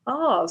like,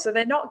 oh, so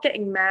they're not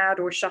getting mad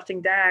or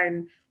shutting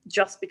down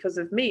just because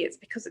of me, it's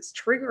because it's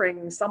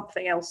triggering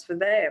something else for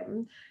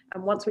them.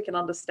 And once we can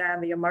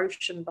understand the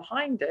emotion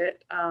behind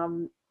it,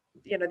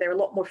 they're a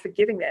lot more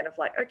forgiving then, of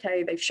like,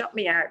 okay, they've shut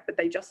me out, but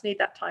they just need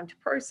that time to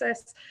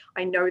process.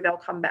 I know they'll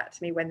come back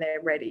to me when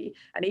they're ready.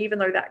 And even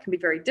though that can be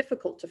very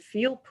difficult to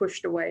feel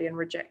pushed away and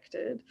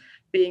rejected,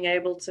 being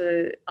able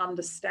to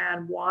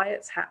understand why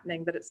it's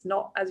happening, that it's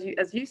not,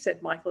 as you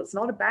said, Michael, it's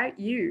not about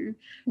you.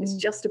 It's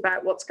just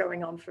about what's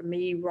going on for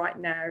me right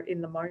now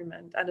in the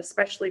moment. And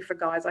especially for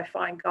guys, I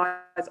find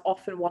guys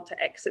often want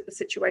to exit the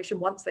situation.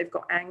 Once they've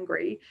got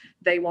angry,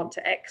 they want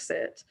to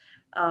exit.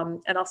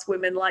 And us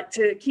women like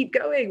to keep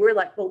going. We're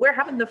like, well, we're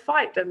having the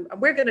fight, and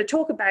we're going to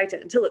talk about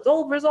it until it's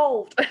all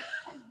resolved.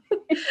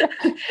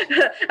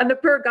 And the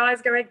poor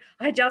guy's going,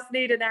 I just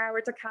need an hour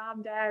to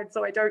calm down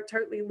so I don't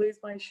totally lose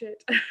my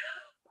shit.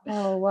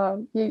 Oh,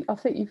 wow. I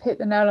think you've hit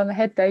the nail on the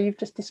head there. You've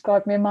just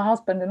described me and my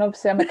husband, and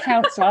obviously I'm a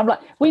counsellor. I'm like,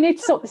 we need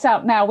to sort this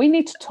out now. We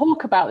need to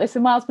talk about this.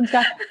 And my husband's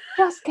going,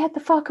 just get the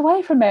fuck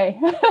away from me.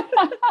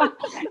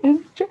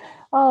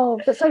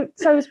 Oh, but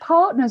so as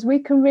partners, we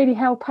can really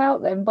help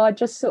out then by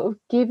just sort of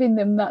giving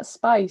them that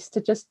space to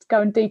just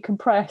go and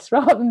decompress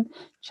rather than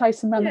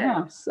chase them around the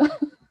house.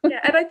 Yeah,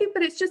 and I think,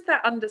 but it's just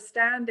that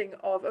understanding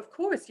of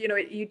course,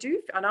 you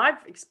do, and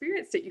I've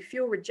experienced it, you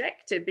feel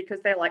rejected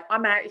because they're like,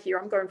 I'm out here,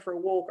 I'm going for a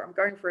walk, or I'm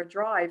going for a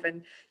drive,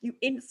 and you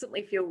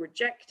instantly feel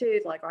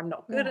rejected, like I'm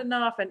not good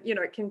enough, and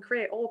it can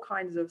create all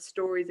kinds of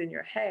stories in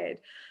your head.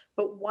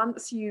 But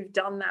once you've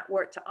done that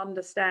work to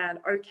understand,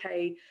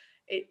 okay,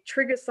 it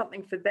triggers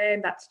something for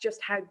them. That's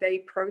just how they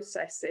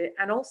process it.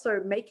 And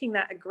also making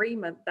that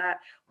agreement that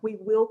we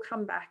will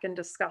come back and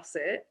discuss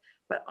it,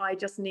 but I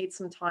just need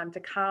some time to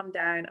calm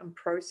down and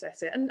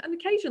process it. And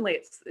occasionally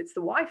it's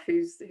the wife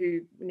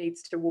who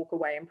needs to walk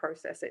away and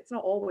process it. It's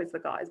not always the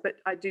guys, but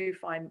I do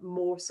find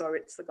more so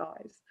it's the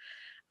guys.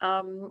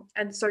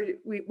 And so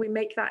we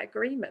make that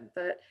agreement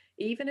that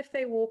even if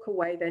they walk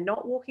away, they're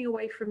not walking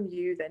away from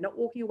you, they're not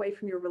walking away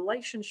from your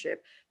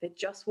relationship, they're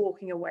just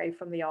walking away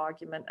from the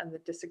argument and the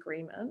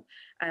disagreement.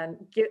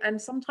 And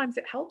sometimes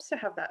it helps to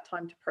have that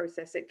time to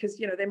process it,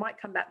 because, you know, they might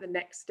come back the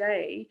next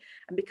day,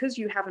 and because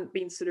you haven't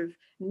been sort of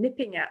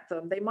nipping at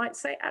them, they might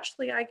say,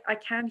 actually, I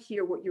can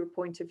hear what your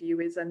point of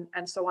view is, and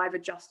so I've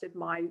adjusted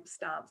my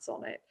stance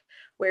on it.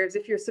 Whereas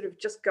if you're sort of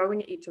just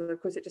going at each other,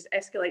 of course, it just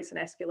escalates and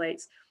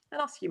escalates.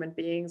 And us human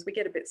beings, we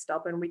get a bit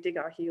stubborn, we dig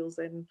our heels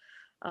in,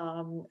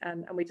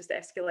 and we just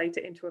escalate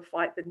it into a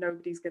fight that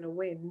nobody's going to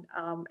win,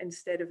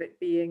 instead of it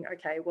being,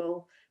 okay,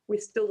 well, we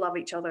still love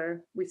each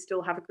other, we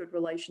still have a good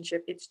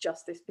relationship, it's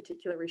just this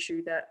particular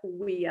issue that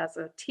we as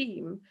a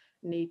team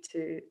need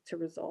to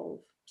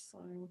resolve.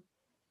 So,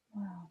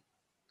 wow,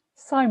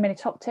 so many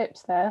top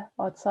tips there,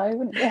 I'd say,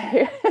 wouldn't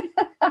you?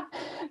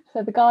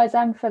 For the guys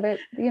and for the,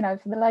 you know,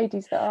 for the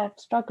ladies that are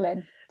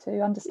struggling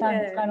to understand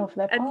what's going on for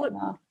their partner.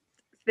 Look,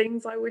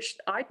 things I wish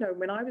I'd known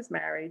when I was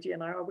married, you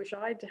know, I wish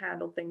I'd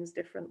handled things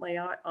differently.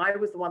 I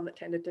was the one that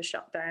tended to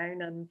shut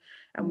down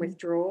and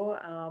withdraw,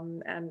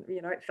 and,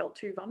 you know, it felt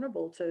too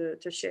vulnerable to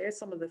share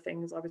some of the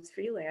things I was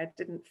feeling. I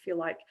didn't feel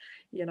like,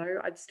 you know,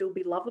 I'd still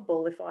be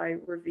lovable if I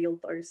revealed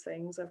those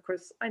things. Of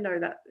course, I know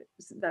that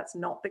that's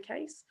not the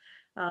case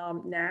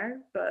now,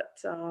 but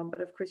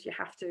of course you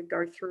have to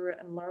go through it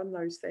and learn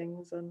those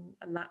things, and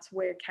that's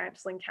where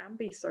counselling can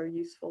be so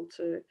useful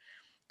to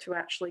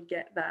actually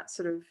get that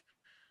sort of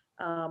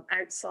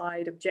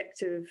outside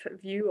objective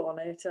view on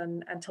it,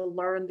 and to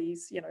learn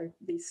these, you know,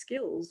 these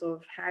skills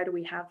of how do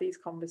we have these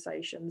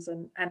conversations,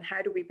 and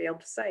how do we be able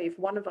to say, if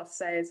one of us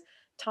says,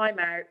 time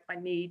out, I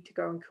need to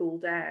go and cool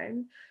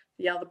down,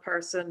 the other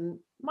person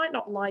might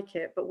not like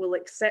it, but will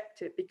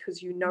accept it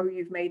because, you know,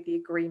 you've made the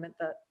agreement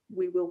that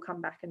we will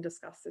come back and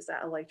discuss this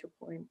at a later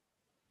point.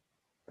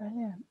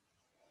 Brilliant.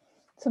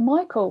 So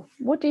Michael,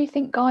 what do you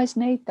think guys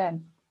need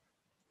then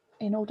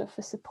in order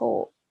for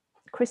support?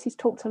 Chrissy's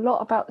talked a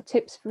lot about the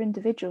tips for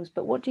individuals,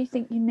 but what do you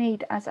think you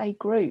need as a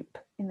group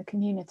in the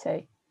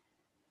community?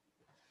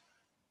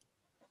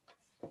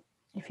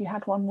 If you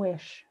had one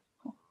wish.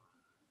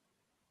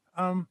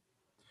 I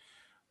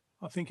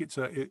think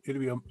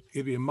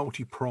it'll be a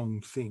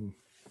multi-pronged thing.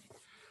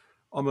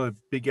 I'm a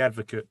big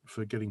advocate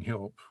for getting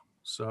help.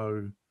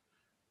 So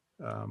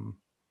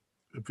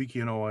Vicky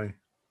and I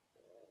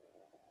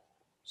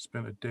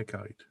spent a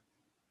decade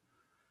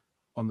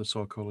on the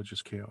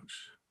psychologist's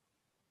couch.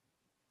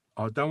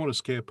 I don't want to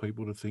scare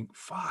people to think,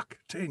 fuck,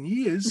 10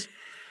 years,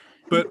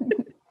 but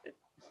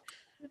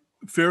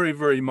very,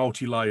 very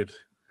multi-layered.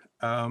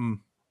 And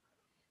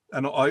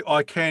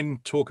I can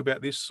talk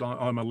about this.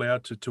 I'm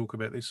allowed to talk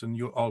about this, and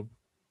I'll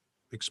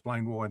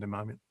explain why in a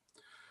moment.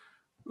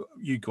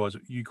 You guys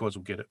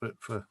will get it, but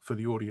for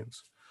the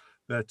audience,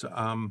 that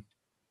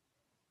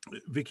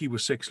Vicky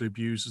was sexually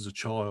abused as a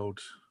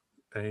child,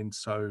 and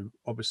so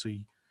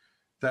obviously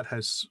that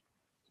has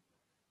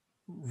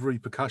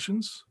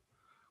repercussions.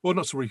 Well,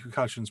 not some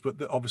repercussions,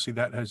 but obviously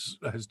that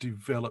has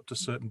developed a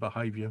certain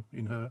behaviour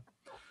in her.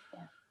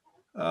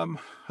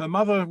 Her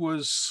mother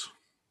was,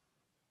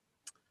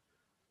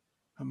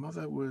 I don't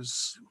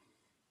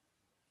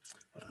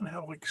know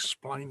how to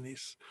explain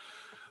this,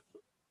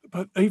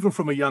 but even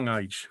from a young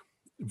age,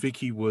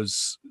 Vicky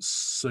was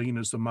seen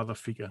as the mother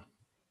figure.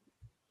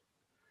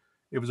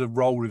 It was a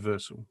role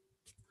reversal.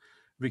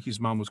 Vicky's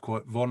mum was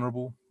quite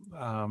vulnerable,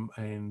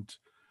 and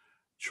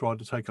tried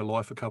to take her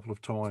life a couple of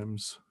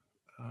times.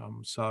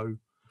 I'm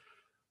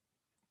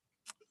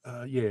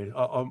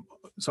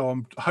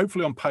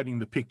hopefully I'm painting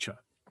the picture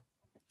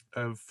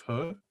of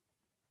her.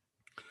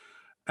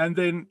 And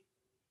then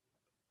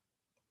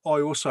I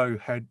also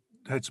had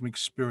some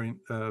experience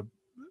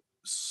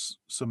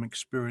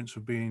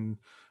of being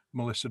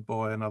molested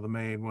by another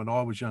man when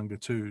I was younger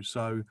too.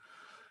 So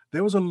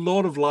there was a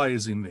lot of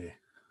layers in there.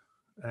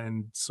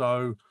 And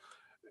so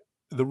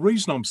the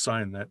reason I'm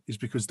saying that is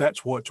because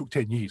that's why it took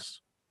 10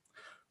 years.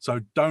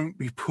 So don't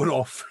be put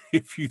off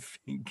if you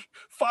think,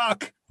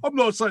 fuck, I'm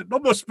not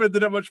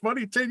spending that much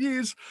money, 10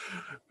 years.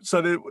 So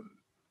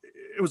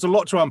it was a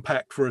lot to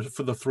unpack for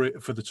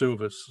the two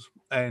of us.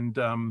 And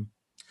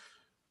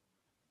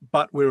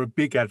but we're a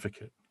big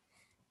advocate,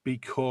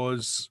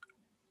 because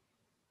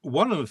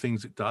one of the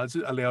things it does,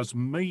 it allows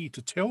me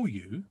to tell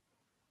you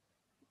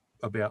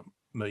about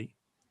me.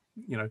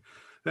 You know,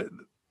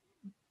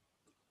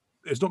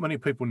 there's not many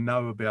people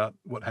know about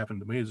what happened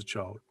to me as a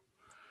child.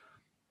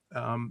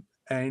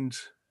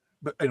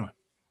 But anyway,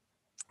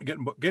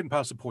 getting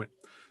past the point.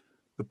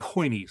 The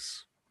point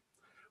is,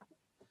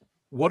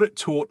 what it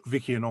taught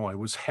Vicky and I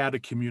was how to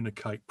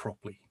communicate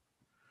properly.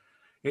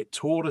 It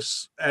taught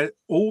us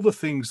all the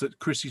things that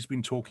Chrissy's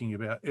been talking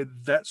about.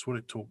 That's what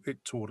it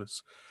taught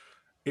us.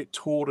 it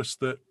taught us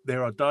that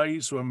there are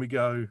days when we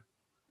go,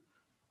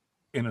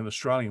 in an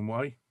Australian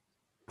way,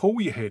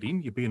 pull your head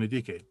in, you're being a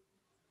dickhead.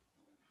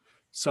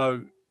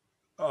 So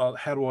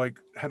how do I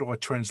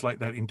translate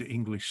that into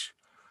English?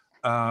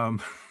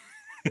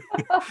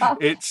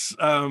 It's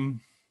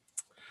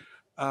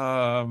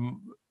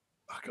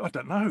I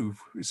don't know.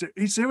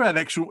 Is there an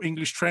actual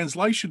English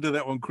translation to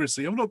that one,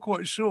 Chrissy? I'm not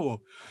quite sure,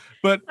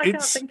 but I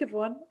can't think of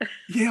one.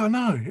 Yeah, I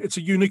know. It's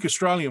a unique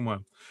Australian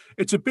one.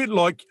 It's a bit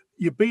like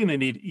you're being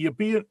an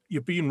idiot,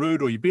 you're being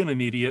rude, or you're being an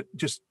idiot.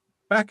 Just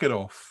back it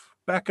off.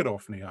 Back it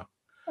off now.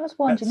 That's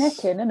wind your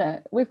neck in, isn't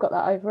it? We've got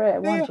that over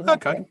here. Wind your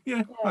neck in.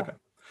 Yeah, okay.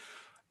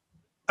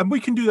 And we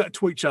can do that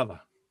to each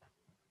other,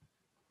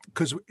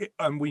 because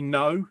we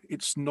know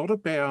it's not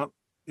about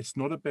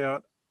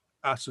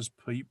us as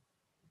people.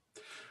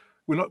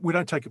 We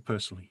don't take it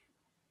personally.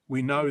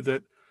 We know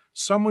that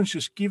someone's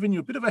just giving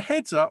you a bit of a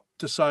heads up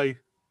to say,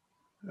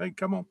 "Hey,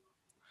 come on."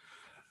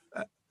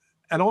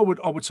 And I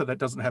would say that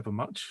doesn't happen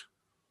much.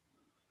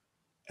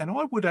 And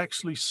I would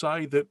actually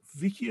say that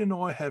Vicky and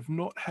I have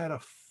not had a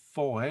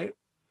fight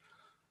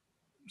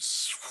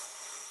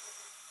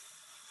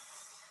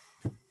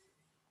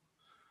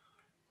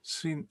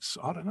since,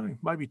 I don't know,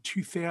 maybe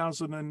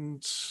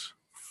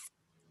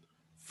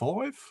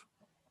 2005,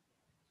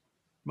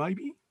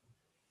 maybe.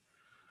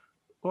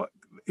 Well,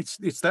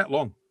 it's that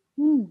long.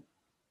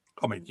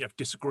 I mean, you have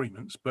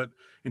disagreements, but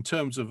in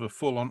terms of a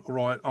full-on, all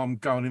right, I'm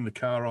going in the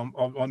car,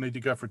 I need to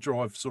go for a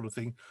drive sort of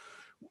thing,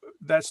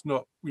 that's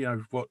not,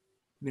 what,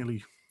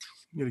 nearly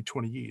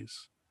 20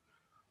 years.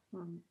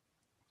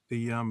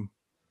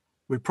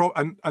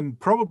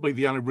 Probably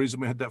the only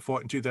reason we had that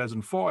fight in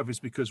 2005 is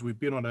because we've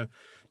been on a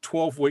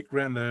 12-week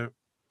round the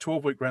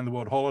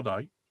world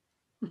holiday,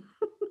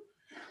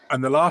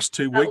 and the last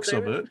 2 weeks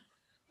of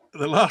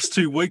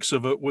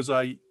it was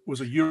a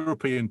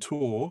European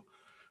tour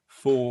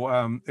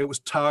for it was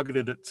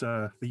targeted at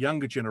the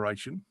younger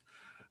generation,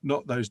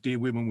 not those dear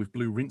women with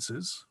blue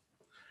rinses,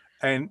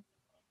 and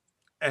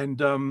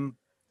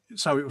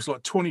so it was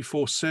like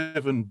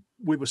 24/7.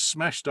 We were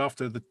smashed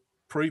after the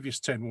previous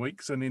 10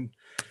 weeks, and then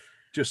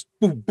just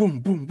boom, boom,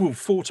 boom, boom,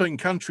 14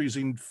 countries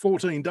in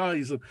 14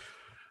 days.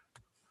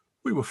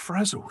 We were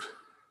frazzled.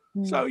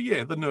 So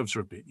yeah, the nerves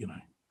are a bit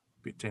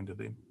tender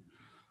then.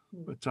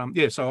 But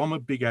so I'm a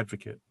big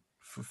advocate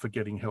for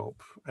getting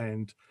help,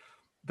 and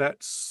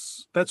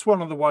that's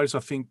one of the ways I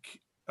think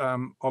I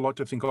like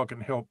to think I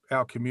can help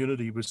our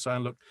community with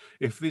saying, look,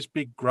 if this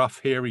big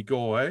gruff hairy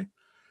guy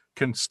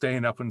can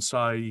stand up and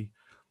say,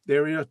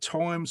 there are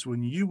times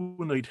when you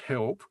will need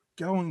help,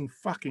 go and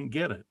fucking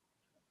get it.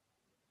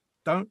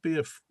 Don't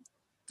do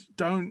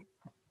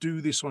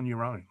this on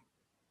your own.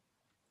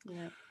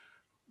 Yeah.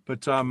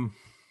 But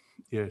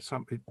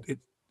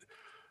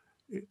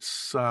it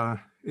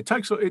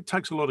takes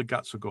a lot of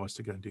guts for guys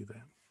to go and do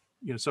that.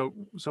 So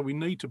we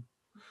need to.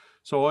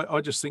 So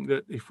I just think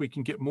that if we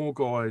can get more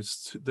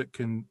guys that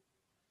can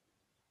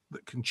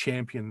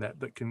champion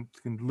that can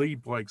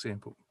lead by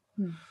example,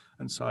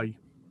 and say,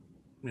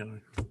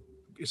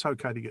 it's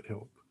okay to get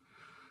help.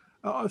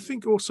 I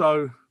think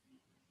also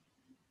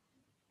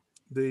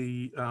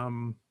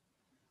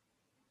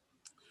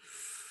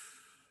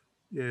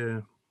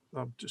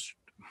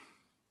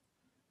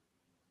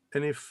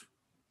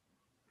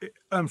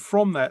and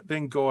from that,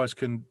 then guys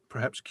can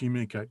perhaps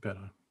communicate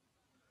better,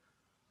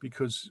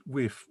 because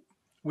we're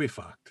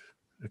fucked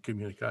at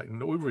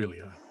communicating. We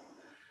really are,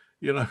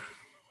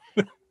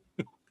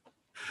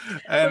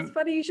 And it's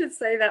funny you should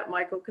say that,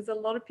 Michael, because a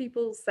lot of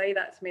people say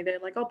that to me. They're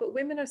like, oh, but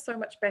women are so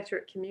much better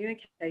at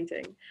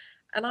communicating.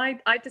 And I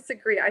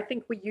disagree. I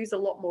think we use a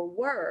lot more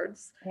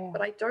words,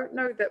 but I don't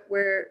know that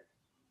we're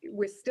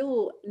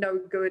still no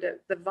good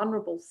at the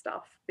vulnerable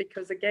stuff,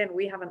 because again,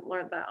 we haven't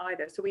learned that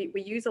either. So we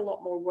use a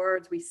lot more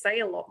words, we say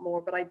a lot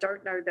more, but I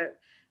don't know that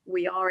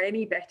we are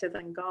any better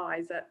than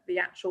guys at the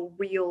actual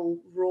real,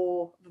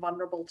 raw,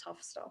 vulnerable,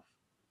 tough stuff.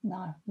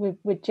 No,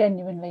 we're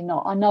genuinely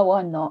not. I know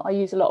I'm not. I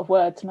use a lot of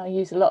words, and I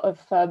use a lot of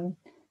sort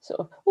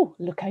of, oh,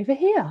 look over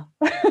here.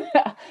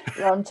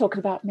 I'm talking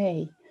about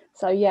me.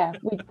 So yeah,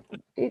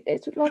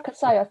 it's like I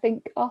say, I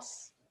think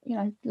us,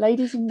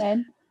 ladies and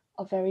men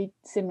are very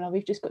similar.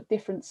 We've just got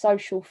different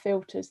social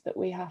filters that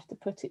we have to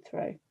put it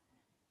through,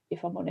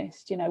 if I'm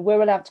honest.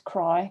 We're allowed to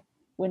cry.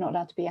 We're not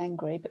allowed to be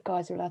angry, but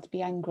guys are allowed to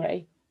be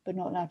angry, but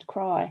not allowed to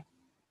cry.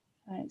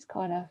 And it's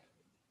kind of,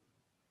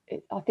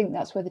 I think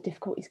that's where the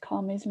difficulties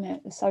come, isn't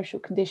it? The social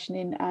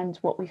conditioning and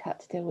what we've had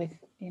to deal with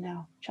in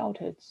our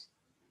childhoods.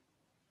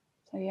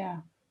 So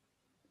yeah.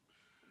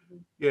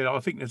 Yeah, I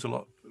think there's a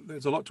lot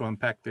to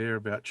unpack there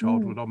about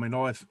childhood. I mean,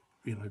 I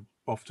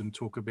often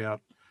talk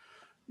about,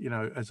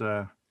 as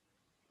I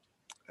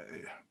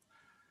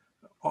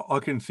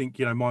can think,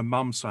 my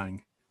mum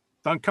saying,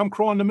 don't come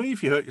crying to me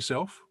if you hurt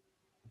yourself.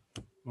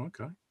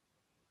 Okay.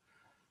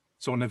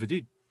 So I never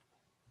did.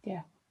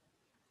 Yeah.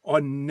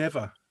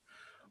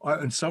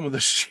 And some of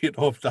the shit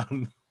I've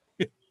done,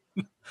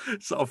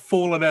 so I've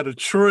fallen out of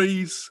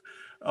trees.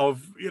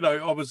 I've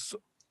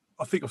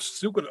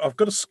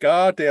got a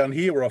scar down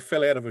here where I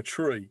fell out of a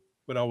tree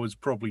when I was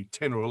probably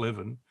 10 or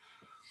 11.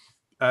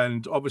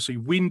 and obviously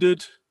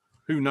winded.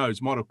 Who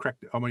knows? Might have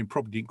cracked. I mean,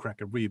 probably didn't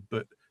crack a rib,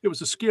 but it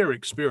was a scary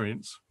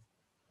experience.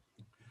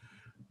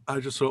 I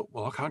just thought,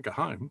 well, I can't go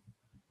home.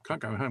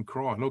 Can't go home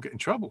crying. I'll get in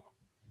trouble.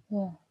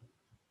 Yeah.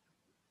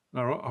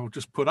 All right, I'll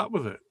just put up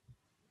with it.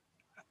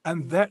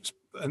 And there's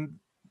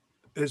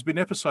been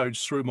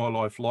episodes through my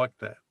life like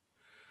that,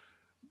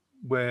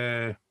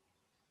 where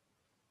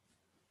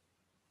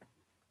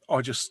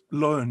I just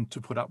learned to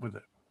put up with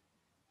it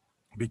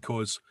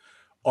because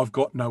I've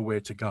got nowhere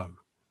to go.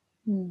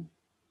 Mm.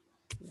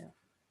 Yeah.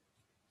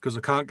 Because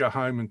I can't go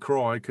home and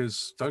cry,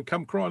 because don't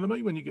come crying to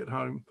me when you get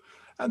home.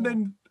 And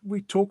then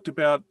we talked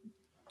about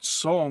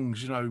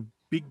songs,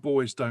 Big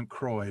Boys Don't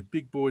Cry,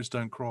 Big Boys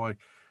Don't Cry.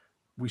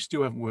 We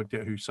still haven't worked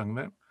out who sung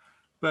that.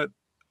 But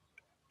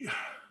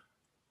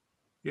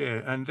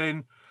yeah, and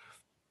then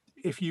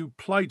if you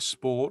played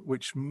sport,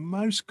 which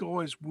most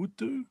guys would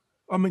do,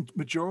 I mean,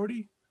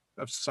 majority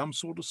of some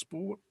sort of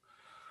sport,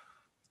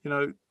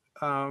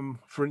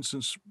 for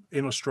instance,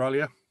 in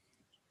Australia,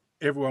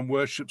 everyone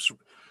worships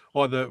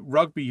either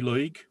rugby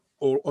league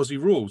or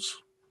Aussie rules.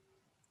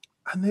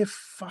 And they're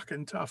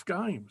fucking tough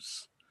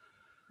games.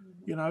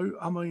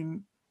 I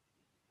mean,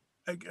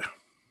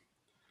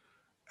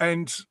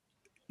 and,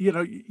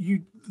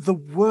 the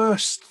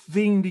worst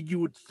thing that you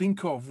would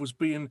think of was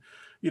being,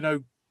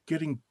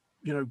 getting,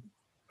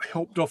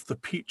 helped off the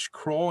pitch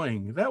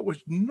crying. That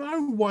was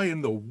no way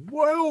in the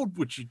world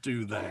would you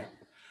do that.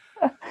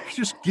 You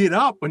just get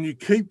up and you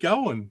keep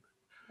going.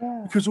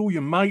 Yeah. Because all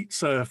your mates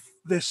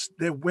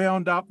they're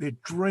wound up, their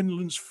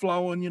adrenaline's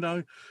flowing,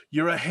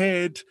 you're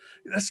ahead.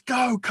 Let's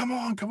go, come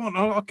on.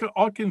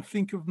 I can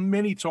think of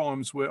many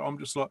times where I'm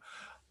just like,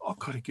 I've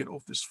got to get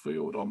off this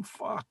field, I'm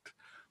fucked.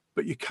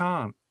 But you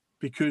can't,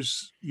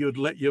 because you'd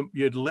let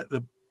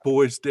the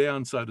boys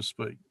down, so to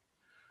speak.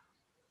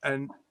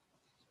 And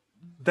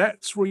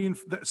so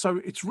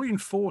it's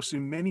reinforced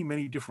in many,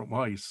 many different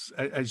ways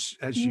as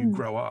you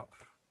grow up.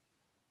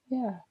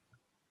 Yeah.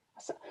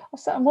 I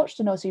sat and watched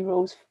an Aussie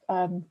Rules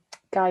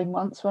game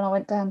once when I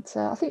went down to,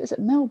 I think it was at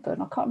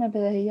Melbourne. I can't remember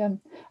the,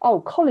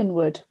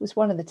 Collingwood was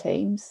one of the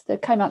teams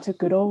that came out to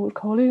good old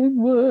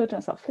Collingwood. And I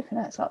was like, flipping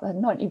out, it's like the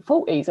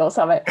 1940s or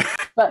something.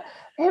 But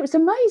it was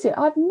amazing.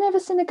 I've never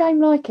seen a game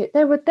like it.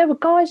 There were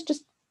guys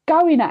just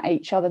going at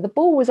each other. The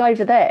ball was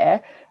over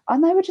there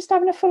and they were just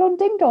having a full-on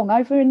ding-dong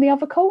over in the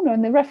other corner,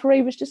 and the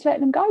referee was just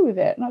letting them go with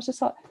it. And I was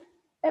just like,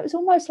 it was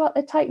almost like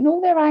they're taking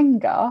all their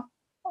anger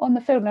on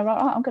the field and they're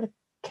like, right, I'm going to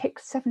kick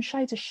 7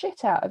 shades of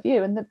shit out of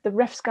you, and the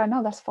ref's going,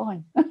 no, that's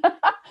fine. I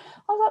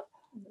was like,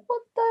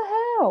 what the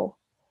hell?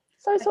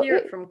 So I hear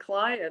it from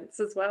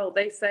clients as well.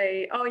 They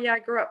say, oh yeah, I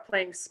grew up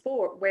playing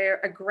sport where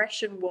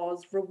aggression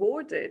was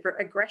rewarded, where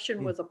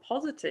aggression was a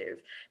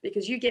positive,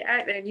 because you get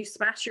out there and you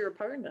smash your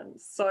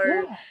opponents.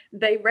 So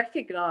they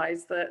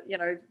recognize that,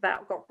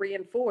 that got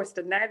reinforced,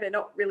 and now they're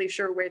not really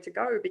sure where to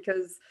go,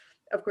 because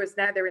of course,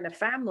 now they're in a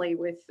family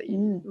with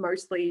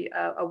mostly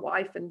a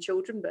wife and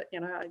children, but,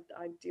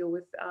 I deal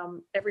with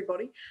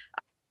everybody.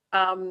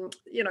 So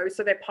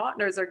their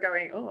partners are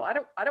going, oh, I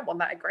don't want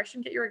that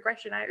aggression. Get your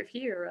aggression out of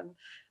here.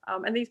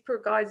 And these poor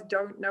guys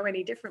don't know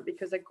any different,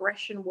 because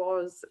aggression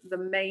was the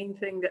main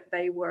thing that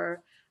they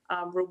were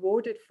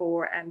rewarded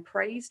for and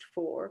praised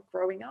for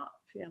growing up,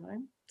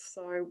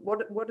 So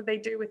what do they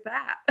do with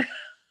that?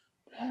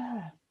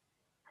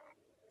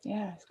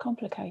 Yeah, it's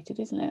complicated,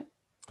 isn't it?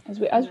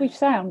 As we've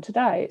found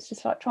today, it's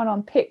just like trying to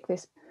unpick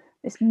this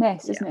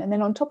mess, isn't it? And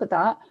then on top of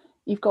that,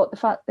 you've got the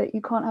fact that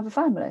you can't have a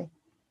family.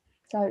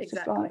 So it's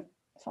just like,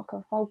 it's like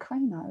a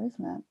volcano,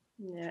 isn't it?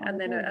 Yeah, and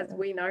then as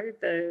we know,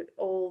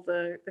 all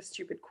the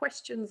stupid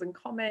questions and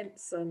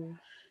comments and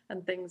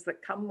things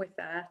that come with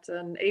that.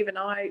 And even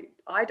I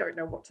don't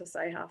know what to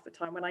say half the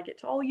time when I get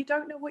to, oh, you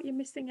don't know what you're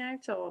missing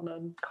out on.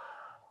 And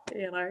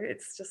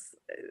it's just,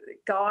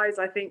 guys,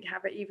 I think,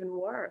 have it even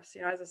worse.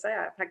 As I say,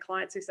 I've had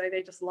clients who say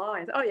they just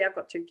lie. Oh yeah, I've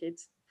got 2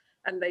 kids,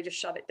 and they just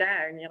shut it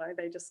down.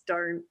 They just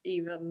don't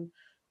even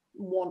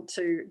want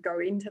to go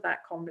into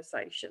that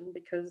conversation,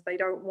 because they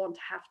don't want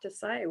to have to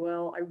say,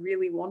 well, I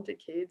really wanted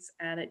kids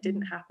and it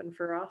didn't happen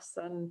for us,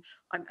 and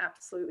I'm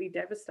absolutely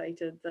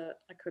devastated that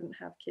I couldn't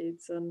have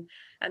kids, and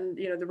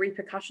the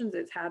repercussions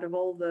it's had of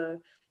all the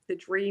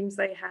dreams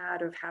they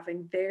had of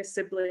having their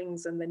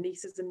siblings and the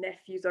nieces and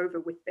nephews over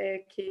with their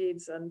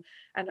kids, and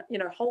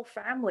whole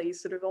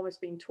families sort of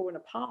almost being torn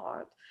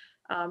apart,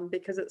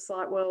 because it's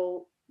like,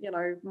 well,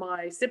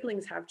 my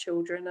siblings have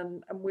children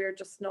and we're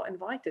just not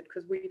invited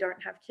because we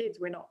don't have kids.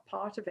 We're not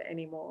part of it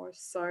anymore.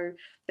 So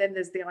then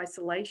there's the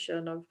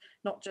isolation of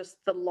not just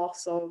the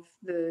loss of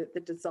the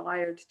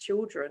desired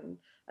children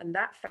and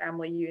that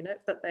family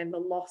unit, but then the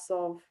loss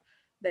of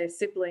their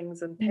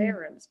siblings and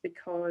parents,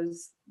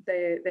 because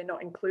they're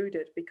not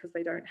included because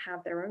they don't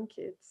have their own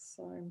kids.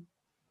 So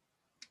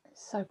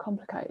it's so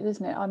complicated,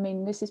 isn't it? I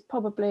mean, it's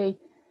probably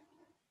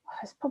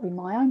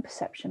my own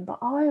perception, but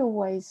I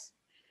always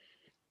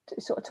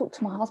sort of talk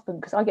to my husband,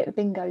 because I get the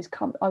bingos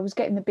I was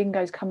getting the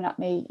bingos coming at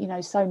me,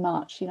 so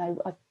much.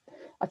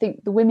 I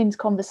think the women's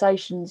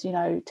conversations,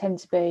 tend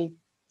to be,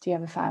 do you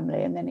have a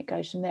family? And then it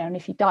goes from there. And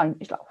if you don't,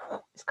 it's like,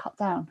 it's cut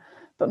down.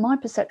 but my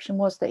perception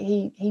was that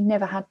he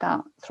never had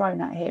that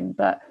thrown at him,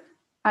 but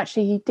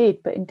actually he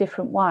did, but in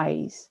different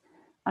ways.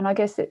 And I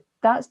guess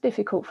that's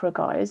difficult for a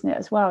guy, isn't it,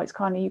 as well? It's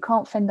kind of, you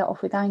can't fend that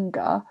off with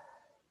anger,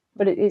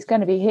 but it's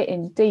going to be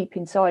hitting deep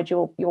inside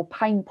your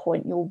pain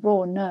point, your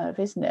raw nerve,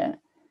 isn't it?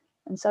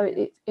 And so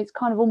it's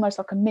kind of almost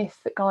like a myth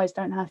that guys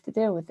don't have to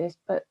deal with this,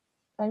 but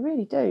they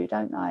really do,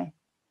 don't they?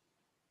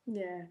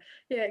 Yeah,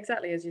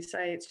 exactly. As you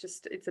say,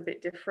 it's a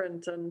bit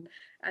different, and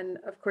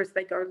of course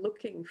they go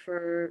looking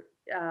for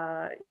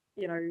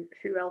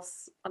who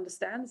else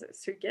understands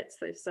this, who gets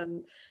this,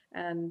 and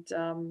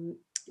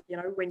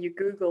when you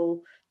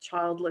Google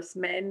childless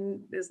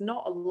men, there's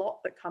not a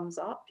lot that comes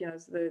up.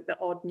 It's the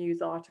odd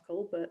news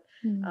article, but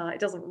it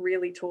doesn't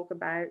really talk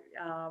about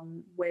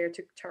where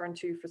to turn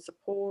to for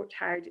support.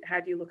 How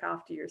do you look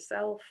after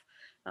yourself?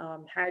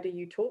 How do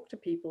you talk to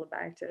people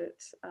about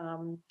it?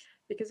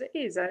 Because it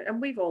is, and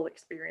we've all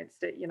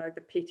experienced it,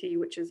 the pity,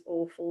 which is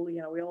awful,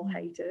 we all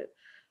hate it.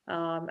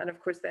 And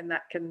of course, then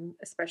that can,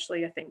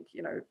 especially, I think,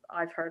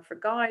 I've heard for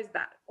guys,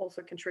 that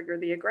also can trigger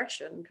the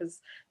aggression, because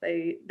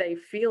they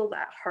feel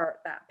that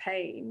hurt, that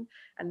pain,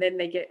 and then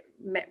they get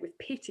met with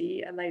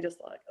pity, and they just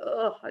like,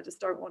 oh, I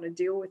just don't want to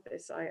deal with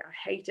this. I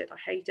hate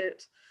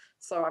it.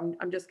 So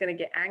I'm just going to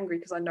get angry,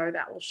 because I know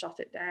that will shut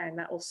it down.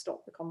 That will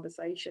stop the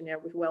conversation,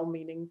 with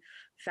well-meaning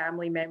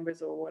family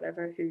members or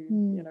whatever who,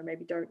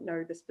 maybe don't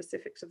know the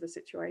specifics of the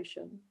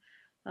situation.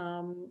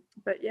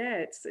 But yeah,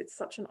 it's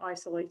such an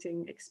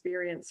isolating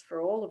experience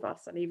for all of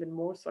us, and even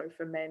more so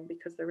for men,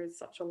 because there is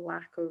such a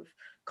lack of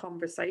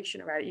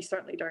conversation around it. You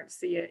certainly don't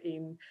see it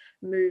in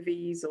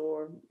movies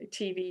or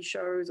TV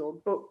shows or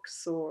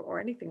books or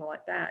anything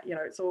like that.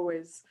 It's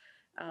always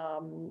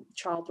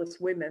childless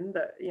women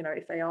that,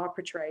 if they are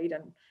portrayed,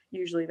 and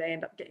usually they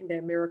end up getting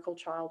their miracle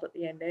child at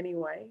the end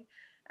anyway.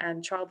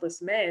 And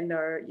childless men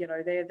are,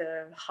 they're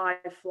the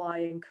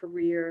high-flying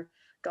career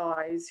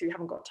guys who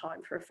haven't got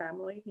time for a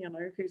family,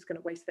 who's going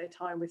to waste their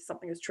time with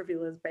something as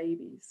trivial as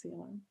babies,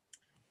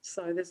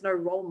 So there's no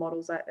role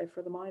models out there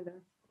for them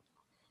either.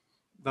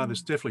 No,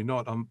 there's definitely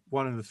not.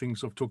 One of the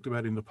things I've talked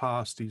about in the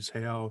past is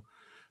how,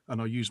 and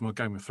I use my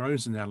Game of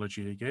Thrones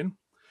analogy again,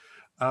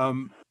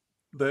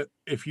 that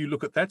if you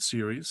look at that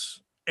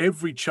series,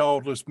 every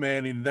childless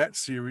man in that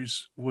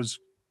series was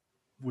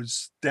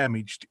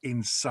damaged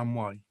in some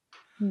way.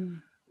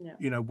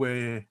 Yeah.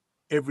 Where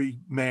every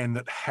man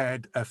that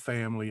had a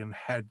family and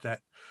had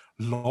that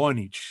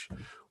lineage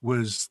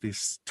was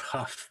this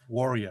tough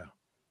warrior.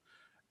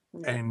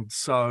 Yeah. And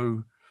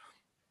so,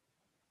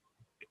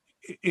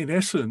 in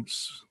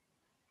essence,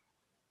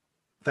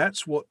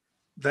 that's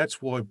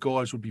why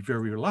guys would be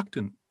very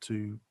reluctant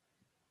to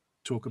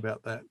talk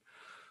about that,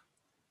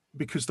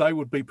 because they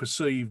would be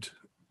perceived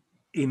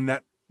in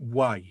that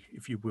way,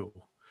 if you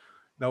will.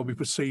 They'll be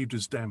perceived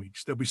as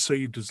damaged. They'll be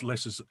perceived as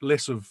less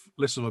of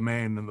a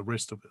man than the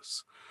rest of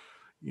us,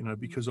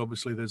 because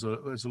obviously there's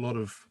a lot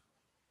of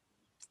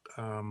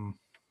I don't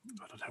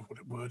know what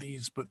the word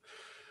is, but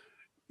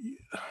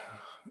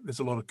there's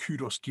a lot of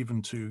kudos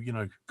given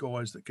to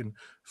guys that can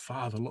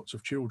father lots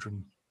of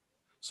children,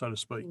 so to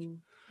speak.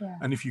 Yeah.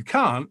 And if you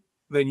can't,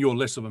 then you're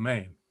less of a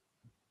man.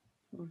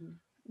 Mm-hmm.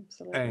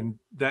 Absolutely. And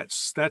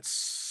that's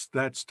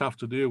tough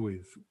to deal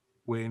with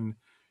when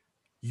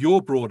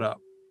you're brought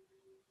up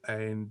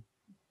and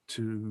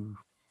to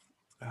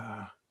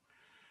how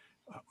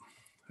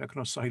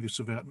can I say this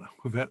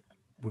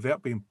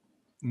without being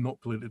not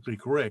politically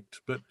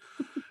correct, but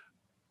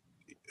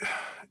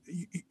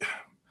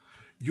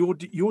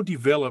you're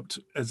developed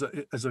as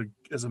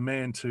a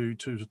man to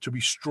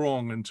be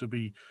strong and to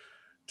be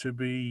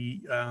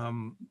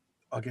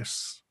I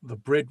guess the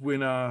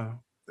breadwinner.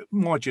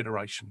 My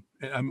generation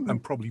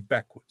and probably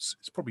backwards.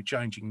 It's probably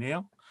changing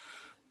now,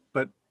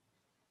 but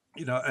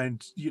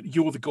and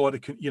you're the guy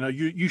that can.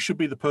 You should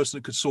be the person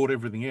that could sort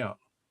everything out.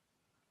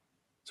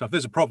 So if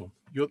there's a problem,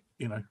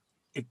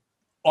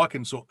 I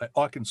can sort that.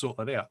 I can sort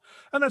that out,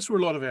 and that's where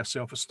a lot of our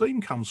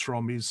self-esteem comes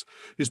from. Is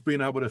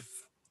being able to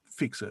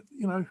fix it.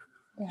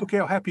 Look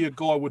how happy a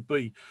guy would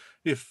be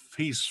if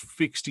he's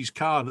fixed his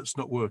car that's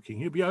not working.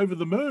 He'd be over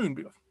the moon.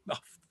 Be like, oh,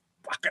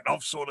 fucking,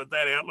 I've sorted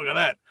that out. Look at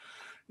that.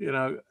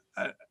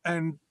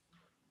 And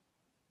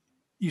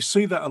you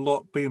see that a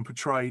lot being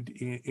portrayed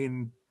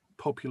in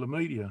popular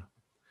media.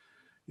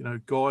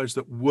 Guys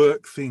that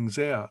work things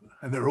out,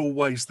 and they're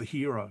always the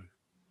hero.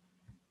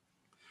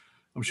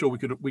 I'm sure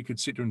we could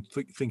sit there and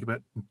think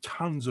about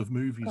tons of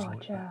movies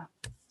like that.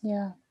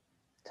 Yeah,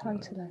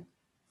 totally.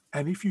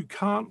 And if you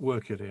can't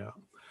work it out,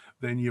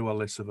 then you are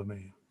less of a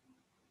man.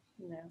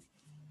 Yeah.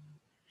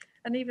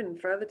 And even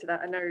further to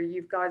that, I know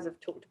you guys have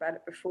talked about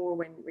it before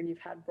when you've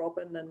had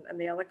Robin and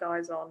the other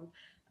guys on,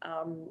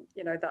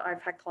 that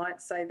I've had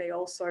clients say they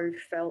also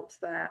felt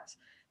that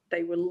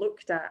they were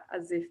looked at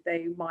as if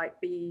they might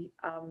be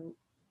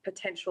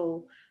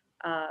potential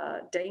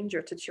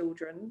danger to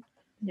children,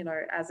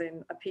 as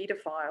in a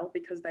paedophile,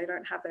 because they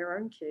don't have their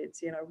own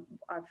kids.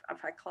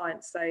 I've had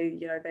clients say,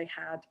 they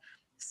had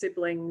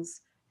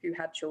siblings who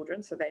had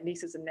children, so their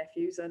nieces and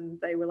nephews, and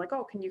they were like,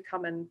 oh, can you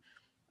come and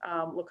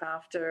look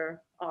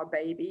after our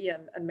baby,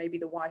 and maybe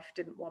the wife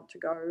didn't want to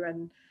go,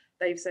 and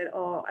they've said,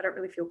 oh, I don't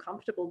really feel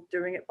comfortable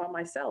doing it by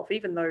myself,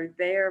 even though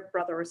their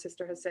brother or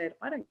sister has said,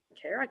 I don't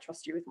care, I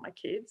trust you with my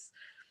kids.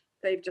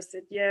 They've just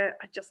said, yeah,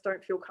 I just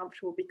don't feel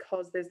comfortable,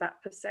 because there's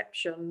that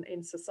perception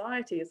in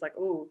society. It's like,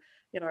 oh,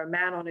 a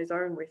man on his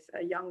own with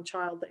a young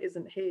child that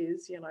isn't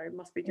his,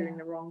 must be doing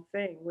the wrong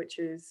thing, which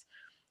is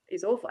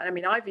awful. I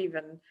mean, I've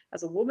even,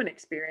 as a woman,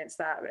 experienced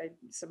that.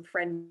 Some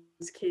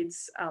friends'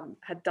 kids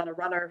had done a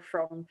runner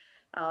from,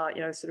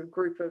 sort of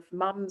group of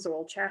mums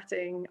all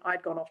chatting.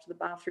 I'd gone off to the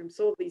bathroom,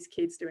 saw these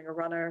kids doing a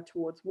runner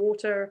towards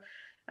water,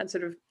 and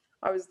sort of,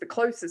 I was the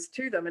closest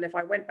to them. And if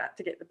I went back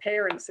to get the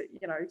parents,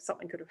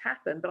 something could have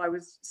happened. But I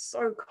was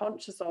so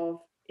conscious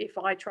of, if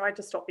I tried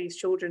to stop these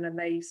children and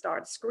they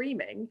started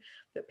screaming,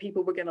 that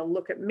people were going to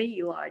look at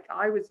me like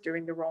I was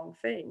doing the wrong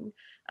thing.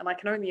 And I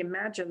can only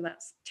imagine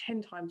that's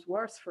 10 times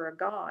worse for a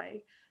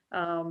guy.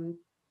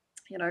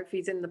 If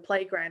he's in the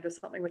playground or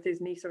something with his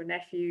niece or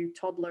nephew,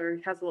 toddler,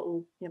 has a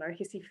little,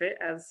 hissy fit,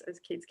 as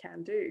kids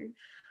can do,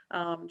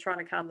 trying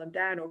to calm them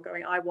down, or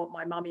going, I want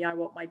my mummy, I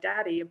want my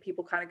daddy, and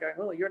people kind of go,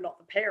 oh, you're not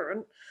the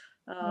parent.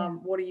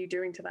 What are you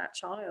doing to that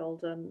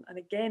child? And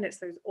again, it's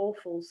those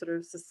awful sort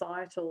of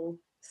societal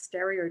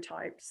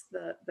stereotypes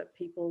that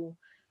people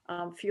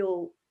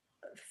feel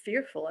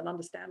fearful, and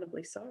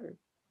understandably so.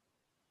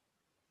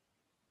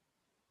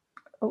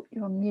 Oh,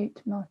 you're on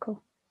mute,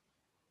 Michael.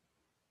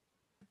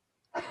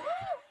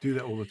 Do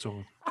that all the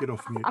time. Get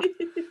off mute.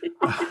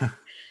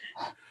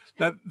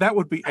 that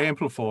would be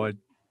amplified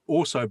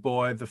also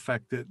by the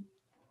fact that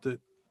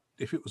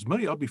if it was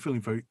me, I'd be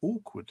feeling very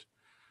awkward,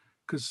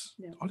 because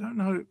I don't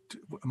know,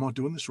 am I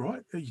doing this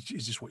right?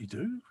 Is this what you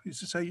do?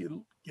 Is this how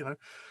you know?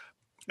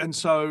 And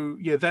so,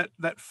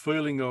 that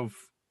feeling of,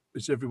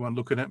 is everyone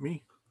looking at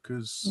me?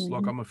 Because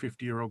like, I'm a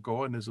 50-year-old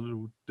guy, and there's a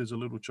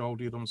little child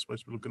here that I'm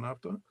supposed to be looking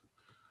after.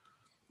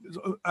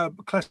 A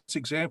classic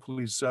example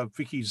is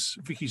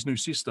Vicky's new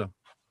sister,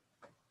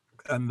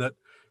 and that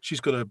she's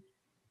got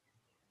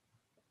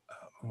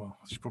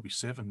she's probably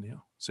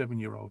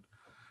 7-year-old.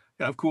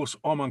 Of course,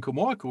 I'm Uncle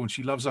Michael, and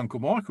she loves Uncle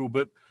Michael,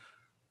 but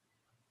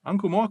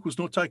Uncle Michael's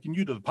not taking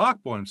you to the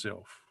park by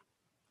himself,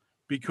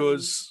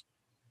 because,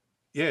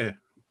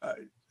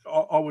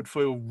 I would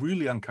feel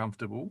really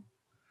uncomfortable.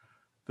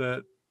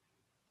 That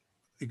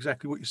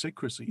exactly what you said,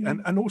 Chrissy,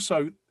 and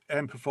also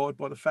amplified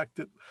by the fact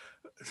that,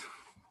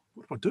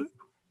 what do I do?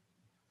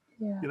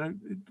 Yeah.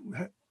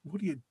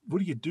 What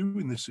do you do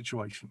in this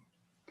situation?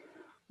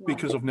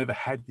 Because I've never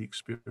had the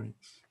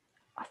experience.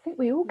 I think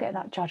we all get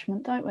that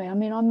judgment, don't we? I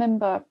mean, I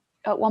remember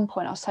at one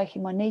point I was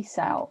taking my niece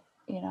out,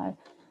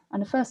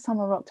 and the first time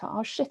I rocked up, I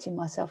was shitting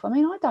myself. I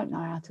mean, I don't know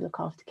how to look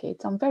after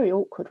kids. I'm very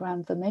awkward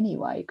around them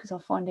anyway, because I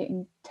find it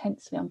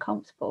intensely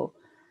uncomfortable.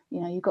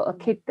 You've got a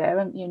kid there,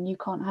 haven't you, and you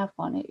can't have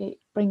one. It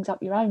brings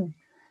up your own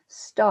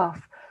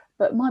stuff.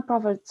 But my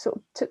brother sort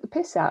of took the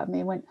piss out of me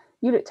and went,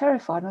 you look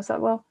terrified. And I was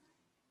like, well,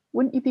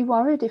 wouldn't you be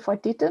worried if I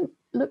didn't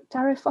look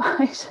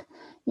terrified?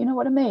 You know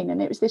what I mean?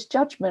 And it was this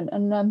judgment.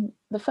 And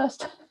the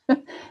first,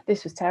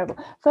 this was terrible.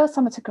 First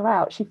time I took her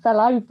out, she fell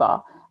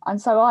over.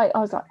 And so I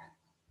was like,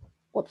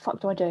 what the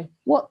fuck do I do?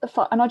 What the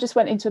fuck? And I just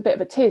went into a bit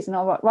of a tiz, and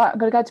I was like, right, I'm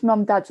going to go to mum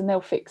and dad's and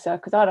they'll fix her,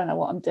 because I don't know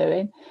what I'm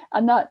doing.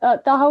 And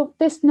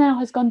this now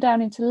has gone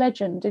down into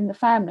legend in the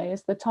family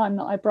as the time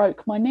that I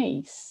broke my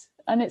niece.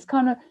 And it's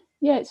kind of,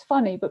 it's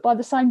funny, but by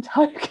the same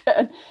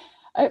token,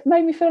 it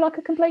made me feel like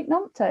a complete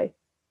numpty.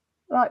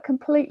 Like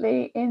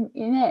completely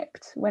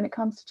inept when it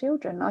comes to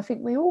children. I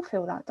think we all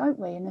feel that, don't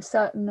we? In a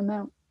certain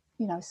amount,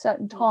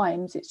 certain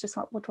times, it's just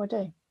like, what do I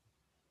do?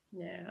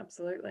 Yeah,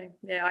 absolutely.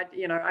 Yeah,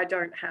 I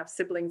don't have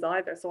siblings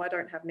either, so I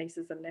don't have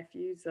nieces and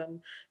nephews.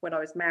 And when I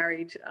was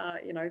married,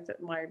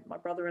 that my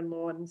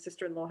brother-in-law and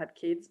sister-in-law had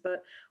kids,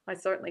 but I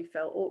certainly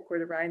felt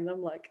awkward around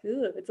them. Like,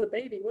 it's a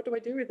baby. What do I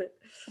do with it?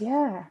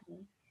 Yeah.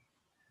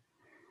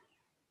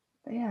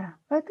 Yeah,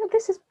 but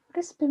this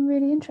has been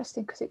really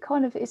interesting, because it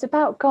kind of is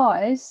about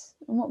guys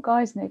and what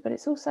guys need, but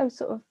it's also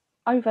sort of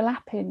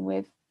overlapping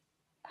with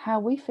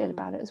how we feel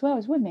about it as well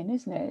as women,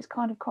 isn't it? It's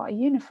kind of quite a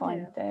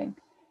unifying thing.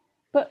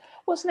 But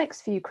what's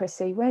next for you,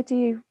 Chrissy? Where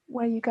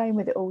are you going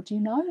with it all? Do you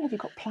know? Have you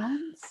got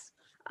plans?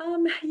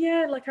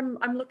 Like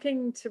I'm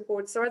looking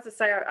towards, so as I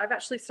say, I've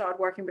actually started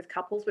working with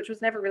couples, which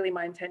was never really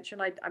my intention.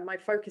 My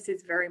focus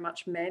is very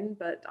much men,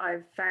 but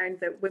I've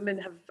found that women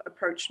have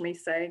approached me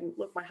saying,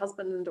 look, my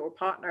husband or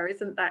partner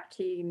isn't that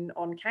keen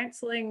on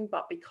counselling,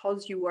 but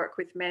because you work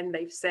with men,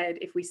 they've said,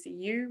 if we see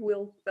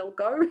you, they'll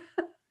go.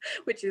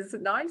 Which is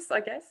nice, I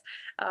guess.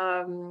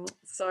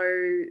 So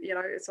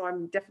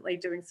I'm definitely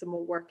doing some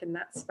more work in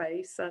that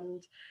space.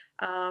 And,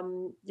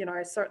 I'm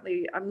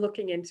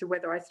looking into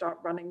whether I start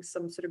running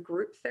some sort of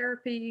group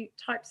therapy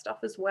type stuff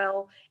as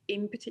well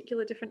in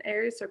particular different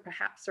areas. So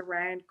perhaps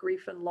around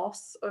grief and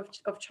loss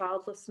of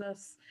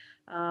childlessness.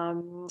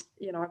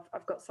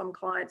 I've got some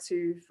clients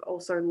who've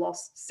also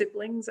lost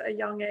siblings at a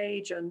young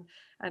age.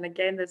 And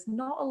again, there's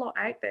not a lot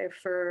out there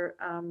for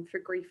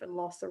grief and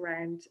loss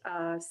around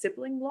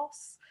sibling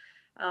loss.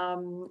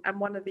 And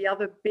one of the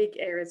other big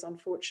areas,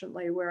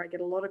 unfortunately, where I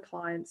get a lot of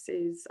clients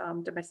is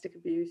domestic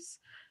abuse.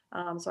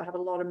 So I have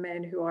a lot of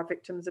men who are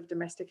victims of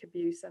domestic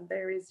abuse, and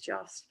there is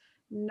just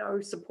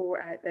no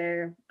support out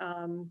there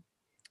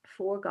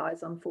for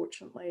guys.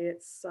 Unfortunately,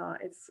 it's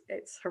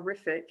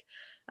horrific,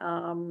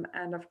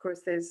 and of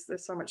course, there's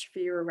so much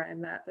fear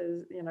around that.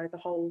 There's, you know, the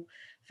whole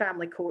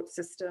family court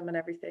system and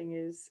everything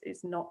is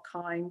not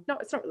kind. No,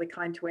 it's not really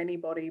kind to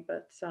anybody,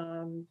 but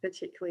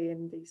particularly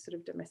in these sort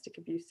of domestic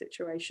abuse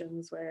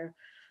situations where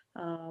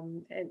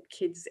and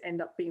kids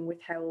end up being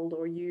withheld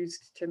or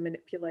used to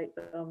manipulate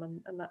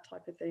them and that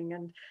type of thing.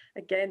 And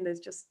again, there's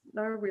just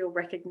no real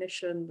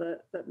recognition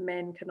that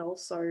men can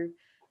also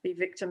be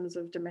victims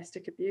of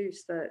domestic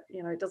abuse. That,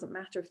 you know, it doesn't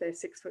matter if they're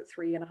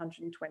 6'3" and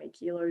 120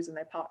 kilos and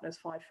their partner's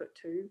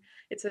 5'2".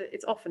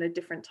 It's often a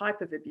different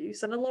type of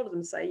abuse. And a lot of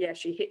them say, yeah,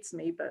 she hits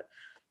me, but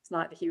it's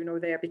neither here nor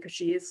there because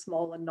she is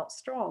small and not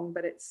strong.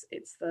 But it's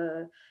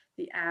the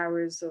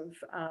hours of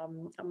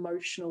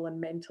emotional and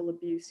mental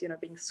abuse, you know,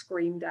 being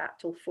screamed at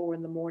till 4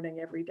 a.m.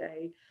 every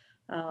day,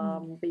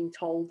 being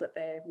told that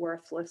they're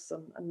worthless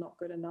and not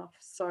good enough.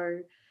 So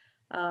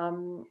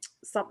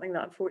something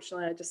that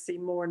unfortunately I just see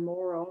more and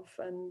more of.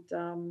 And,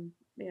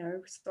 you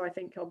know, so I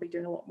think I'll be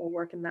doing a lot more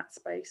work in that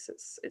space.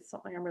 It's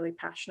something I'm really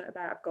passionate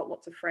about. I've got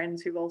lots of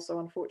friends who've also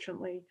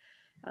unfortunately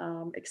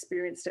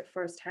experienced it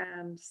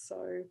firsthand.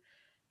 So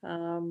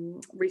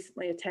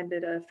recently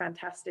attended a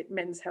fantastic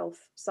men's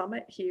health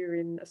summit here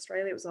in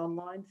Australia. It was an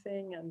online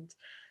thing, and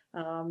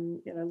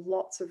you know,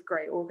 lots of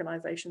great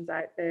organizations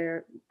out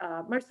there,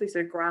 mostly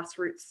sort of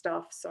grassroots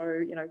stuff, so,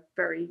 you know,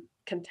 very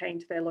contained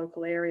to their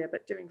local area,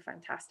 but doing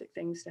fantastic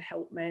things to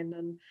help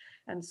men.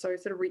 And so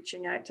sort of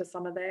reaching out to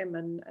some of them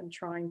and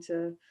trying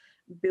to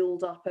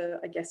build up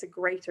I guess a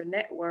greater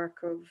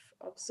network of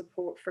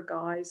support for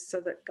guys,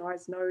 so that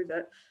guys know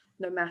that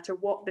no matter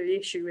what the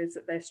issue is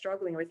that they're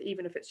struggling with,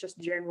 even if it's just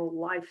general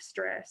life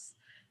stress,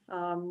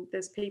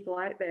 there's people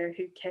out there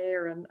who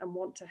care and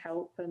want to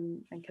help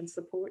and can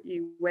support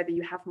you, whether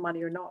you have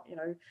money or not. You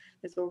know,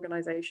 there's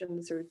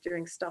organizations who are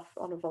doing stuff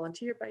on a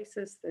volunteer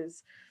basis.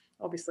 There's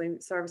obviously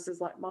services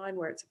like mine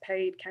where it's a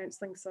paid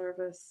counseling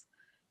service.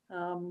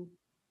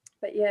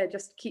 But yeah,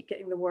 just keep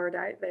getting the word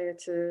out there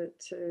to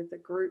the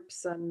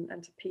groups and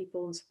to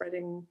people, and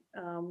spreading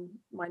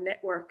my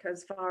network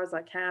as far as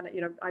I can.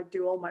 You know, I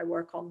do all my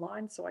work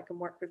online, so I can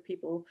work with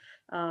people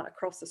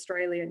across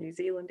Australia, New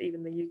Zealand,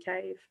 even the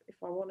UK if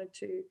I wanted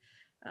to,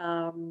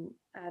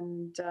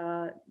 and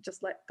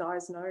just let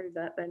guys know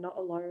that they're not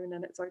alone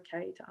and it's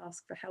okay to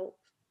ask for help.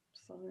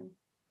 So,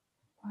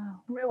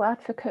 wow, real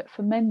advocate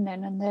for men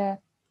then, and their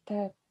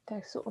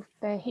sort of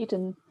their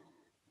hidden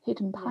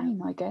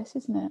pain, I guess,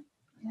 isn't it?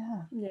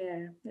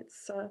 Yeah,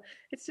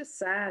 it's just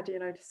sad, you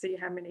know, to see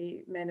how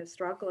many men are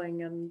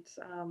struggling, and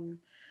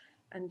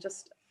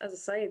just, as I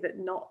say, that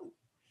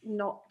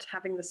not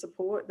having the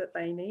support that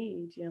they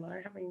need, you know,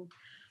 having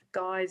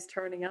guys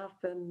turning up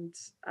and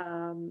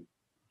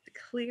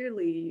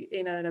clearly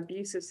in an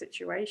abusive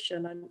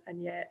situation,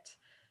 and yet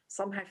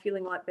somehow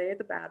feeling like they're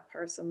the bad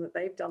person, that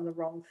they've done the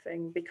wrong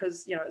thing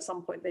because, you know, at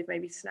some point they've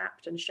maybe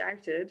snapped and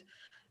shouted.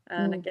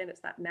 And again,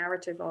 it's that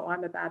narrative, oh,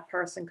 I'm a bad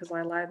person because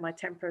I allowed my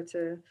temper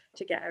to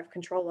get out of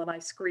control and I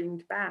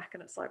screamed back.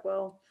 And it's like,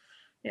 well,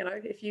 you know,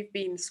 if you've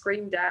been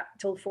screamed at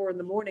till 4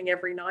 a.m.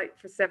 every night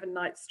for 7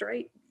 nights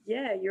straight,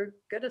 yeah, you're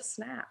gonna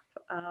snap.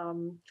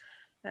 You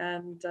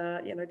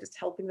know, just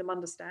helping them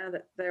understand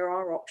that there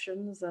are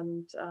options.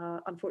 And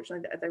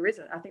unfortunately, there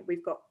isn't. I think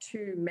we've got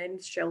 2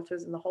 men's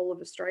shelters in the whole of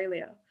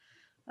Australia.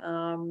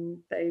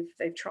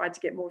 They've tried to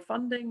get more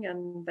funding,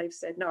 and they've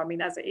said no. I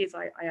mean, as it is,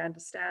 I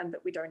understand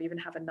that we don't even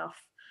have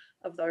enough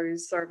of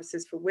those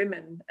services for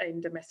women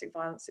in domestic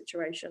violence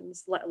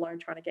situations, let alone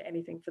trying to get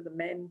anything for the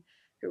men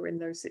who are in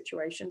those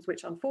situations,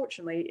 which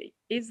unfortunately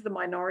is the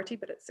minority,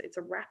 but it's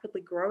a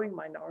rapidly growing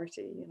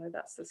minority. You know,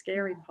 that's the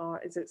scary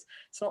part, is it's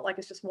not like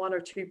it's just 1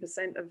 or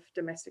 2% of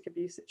domestic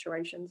abuse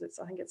situations.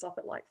 I think it's up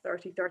at like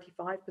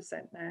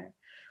 35%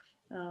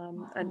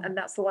 now. And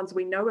that's the ones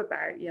we know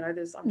about. You know,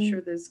 I'm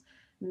sure there's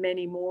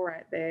many more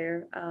out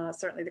there.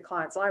 Certainly the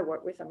clients I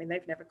work with, I mean,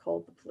 they've never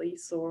called the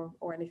police or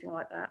anything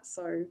like that.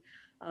 So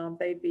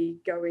they'd be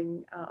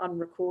going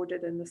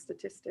unrecorded in the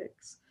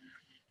statistics.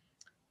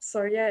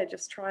 So yeah,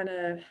 just trying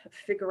to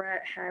figure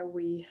out how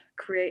we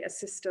create a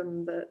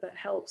system that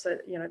helps.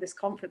 You know, this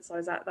conference I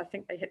was at, I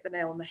think they hit the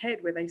nail on the head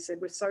where they said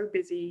we're so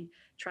busy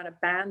trying to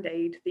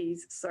band-aid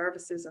these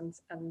services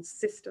and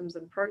systems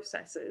and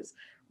processes.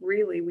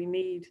 Really, we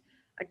need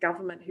a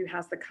government who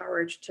has the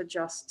courage to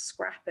just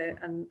scrap it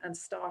and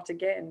start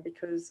again,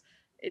 because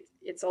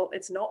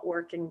it's not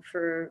working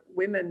for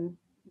women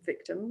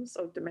victims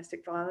of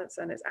domestic violence,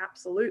 and it's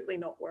absolutely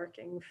not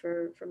working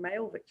for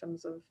male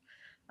victims of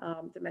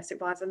domestic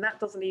violence. And that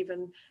doesn't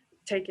even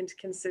take into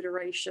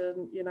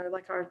consideration, you know,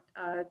 like our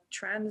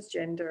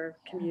transgender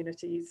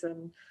communities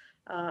and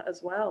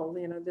as well,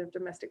 you know, the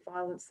domestic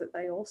violence that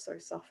they also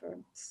suffer.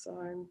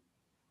 So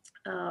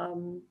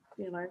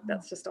you know,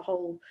 that's just a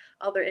whole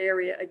other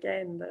area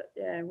again that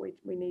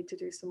we need to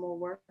do some more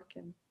work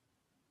in.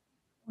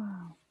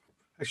 Wow.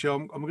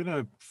 Actually, I'm going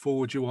to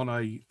forward you on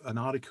an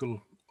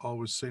article I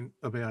was sent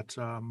about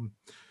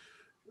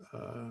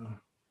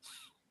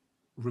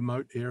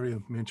remote area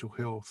mental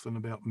health and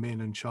about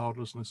men and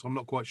childlessness. I'm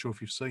not quite sure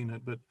if you've seen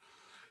it, but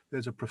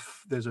there's I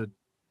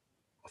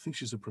think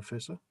she's a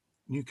professor,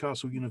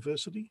 Newcastle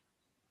University,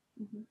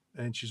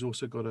 and she's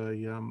also got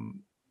a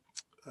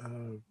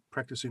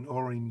practice in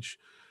Orange,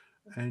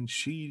 and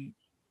she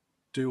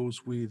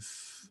deals with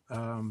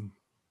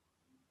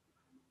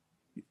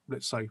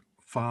let's say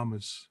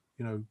farmers,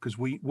 because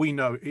we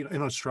know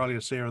in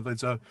Australia, Sarah,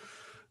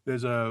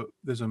 there's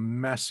a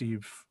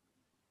massive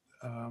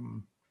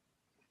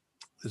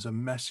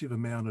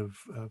amount of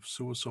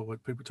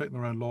suicide, people taking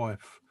their own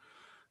life,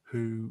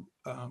 who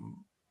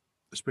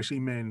especially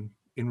men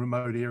in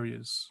remote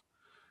areas.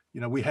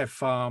 We have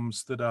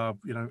farms that are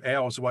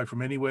hours away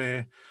from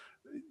anywhere.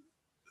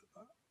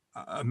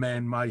 A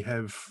man may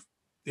have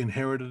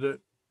inherited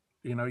it.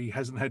 He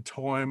hasn't had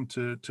time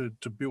to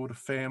build a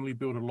family,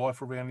 build a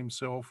life around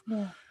himself.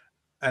 Yeah.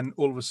 And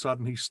all of a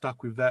sudden he's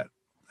stuck with that.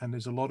 And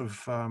there's a lot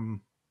of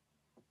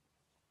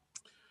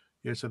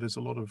so there's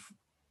a lot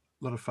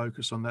of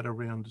focus on that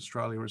around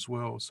Australia as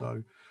well.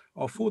 So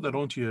I'll forward that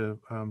on to you,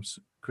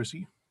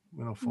 Chrissy,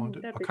 when I find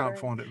it. I can't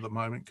find it at the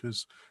moment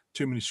because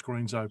too many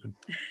screens open.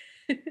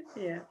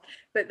 Yeah,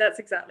 but that's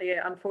exactly it.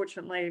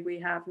 Unfortunately, we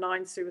have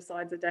 9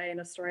 suicides a day in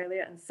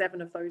Australia, and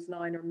 7 of those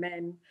 9 are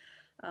men.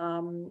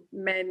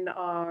 Men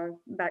are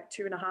about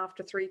 2.5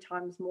 to 3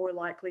 times more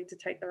likely to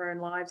take their own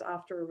lives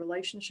after a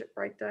relationship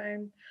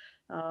breakdown,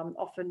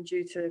 often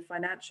due to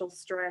financial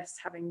stress,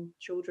 having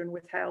children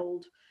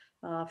withheld,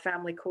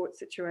 family court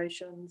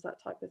situations, that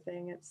type of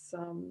thing. It's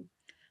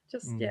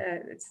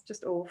it's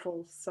just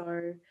awful.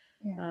 So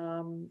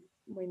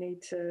we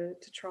need to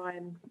try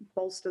and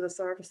bolster the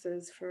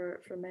services for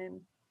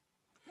men.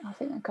 I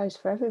think that goes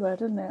for everywhere,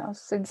 doesn't it? I've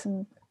seen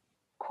some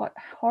quite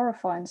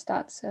horrifying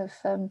stats of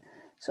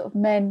sort of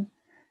men,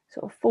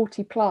 sort of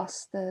 40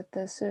 plus,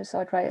 the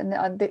suicide rate,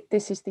 and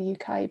this is the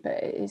UK, but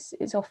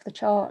it's off the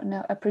chart. And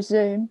I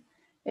presume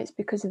it's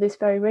because of this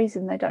very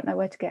reason. They don't know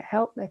where to get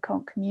help. They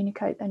can't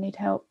communicate. They need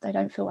help. They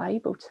don't feel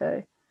able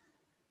to.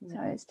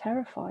 So it's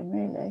terrifying,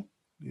 really.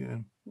 Yeah.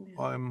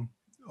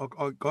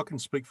 I can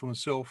speak for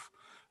myself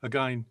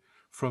again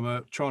from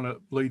a trying to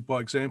lead by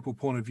example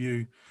point of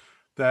view,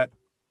 that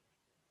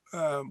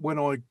when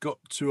I got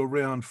to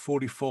around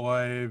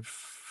 45,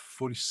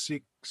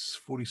 46,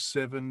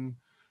 47,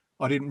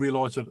 I didn't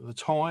realise it at the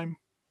time,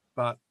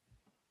 but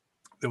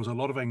there was a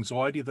lot of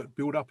anxiety that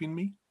built up in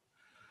me.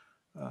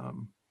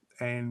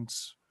 And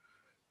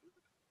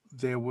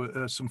there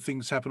were some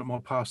things happened at my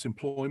past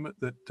employment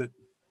that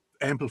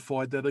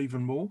amplified that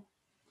even more.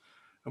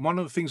 And one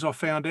of the things I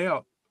found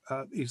out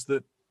is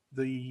that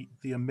the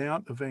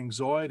amount of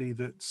anxiety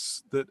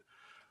that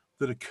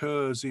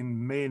occurs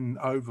in men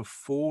over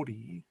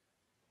 40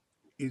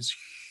 is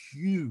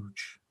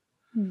huge,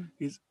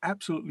 is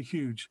absolutely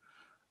huge.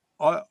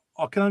 I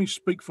can only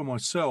speak for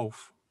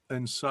myself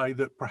and say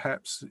that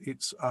perhaps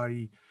it's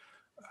a,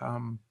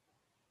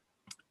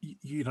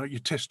 your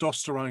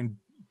testosterone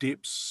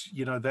dips,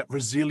 that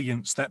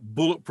resilience, that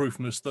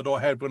bulletproofness that I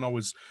had when I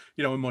was,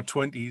 in my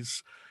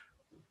 20s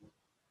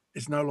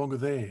is no longer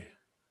there.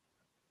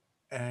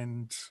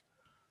 And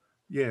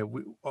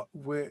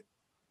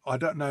I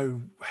don't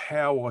know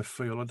how I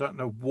feel. I don't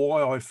know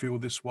why I feel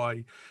this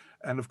way.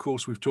 And of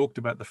course, we've talked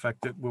about the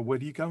fact that, well, where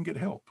do you go and get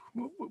help?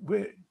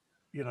 Where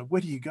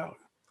do you go?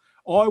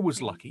 I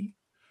was lucky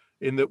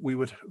in that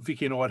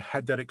Vicky and I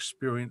had that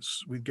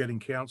experience with getting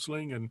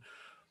counselling,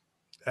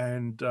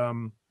 and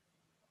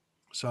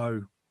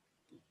so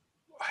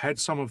I had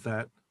some of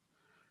that.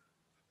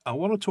 I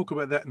want to talk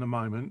about that in a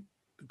moment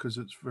because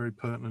it's very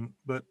pertinent.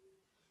 But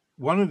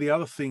one of the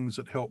other things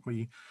that helped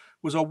me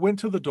was I went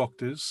to the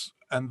doctors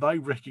and they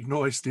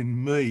recognised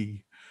in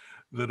me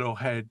that I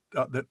had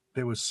that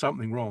there was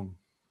something wrong.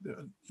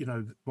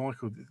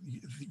 Michael,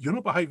 you're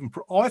not behaving.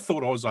 I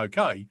thought I was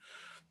okay,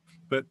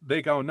 but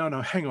they're going,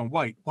 no, hang on,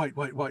 wait.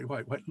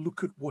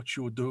 Look at what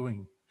you're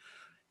doing.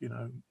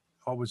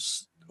 I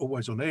was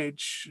always on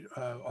edge.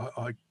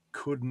 I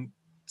couldn't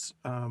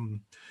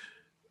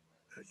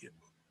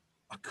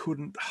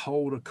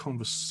hold a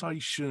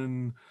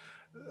conversation.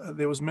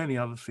 There was many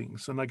other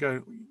things, and they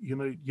go,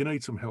 you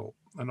need some help.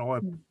 And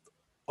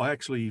I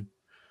actually,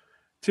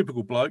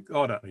 typical bloke,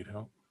 I don't need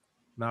help.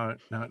 No.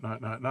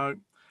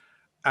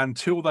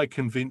 Until they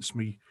convince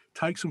me,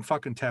 take some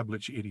fucking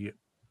tablets, you idiot.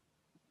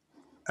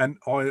 And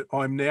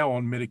I'm now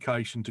on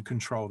medication to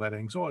control that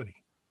anxiety.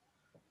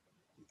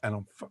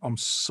 And I'm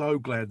so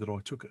glad that I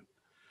took it,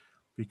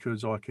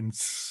 because I can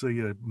see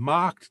a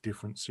marked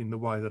difference in the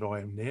way that I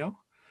am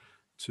now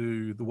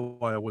to the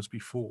way I was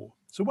before.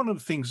 So one of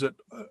the things that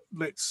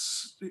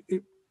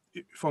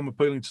if I'm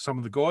appealing to some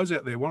of the guys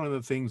out there, one of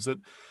the things that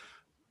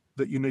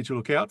you need to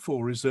look out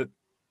for is that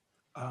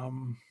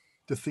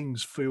do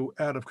things feel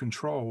out of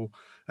control,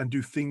 and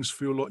do things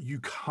feel like you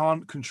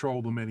can't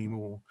control them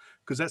anymore?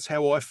 Because that's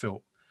how I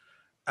felt.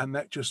 And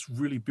that just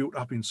really built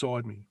up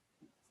inside me.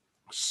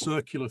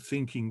 circular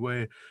thinking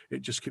where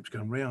it just keeps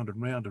going round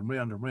and round and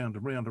round and round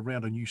and round and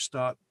round, and you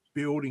start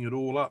building it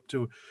all up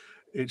to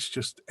it's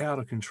just out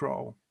of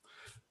control.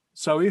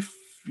 So if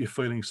you're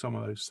feeling some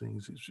of those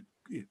things,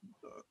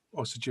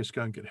 I suggest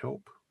go and get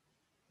help.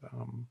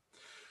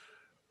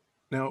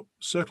 Now,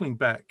 circling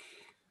back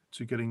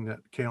to getting that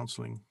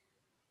counselling,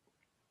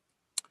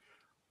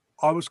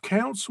 I was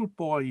counselled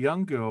by a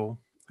young girl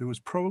who was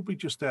probably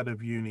just out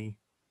of uni,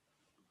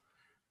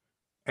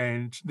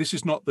 and this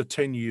is not the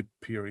 10-year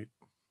period.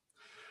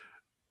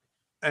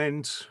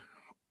 And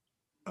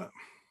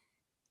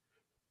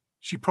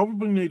she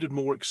probably needed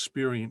more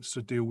experience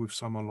to deal with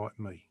someone like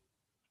me,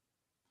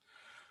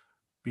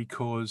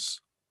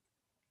 because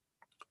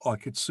I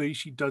could see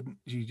she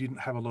didn't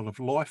have a lot of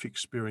life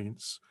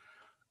experience,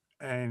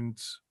 and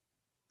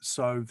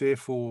so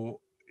therefore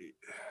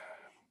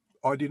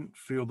I didn't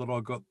feel that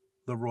I got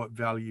the right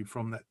value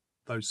from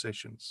those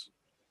sessions.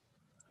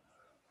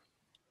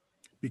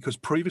 Because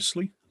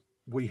previously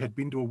we had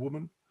been to a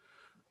woman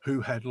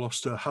who had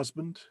lost her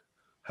husband,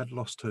 had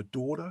lost her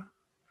daughter.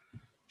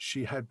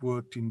 She had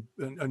worked in,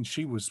 and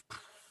she was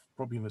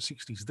probably in the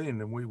 60s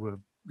then, and we were,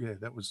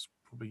 that was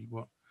probably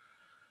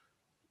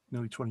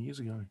nearly 20 years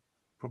ago,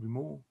 probably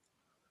more.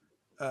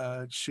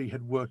 She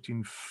had worked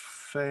in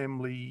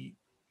family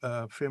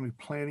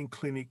planning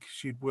clinic.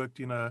 She'd worked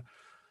in a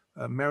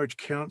marriage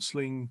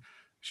counselling.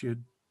 She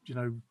had,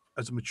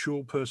 as a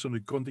mature person,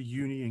 had gone to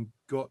uni and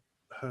got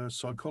her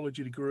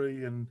psychology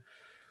degree, and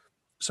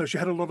so she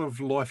had a lot of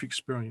life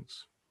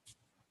experience.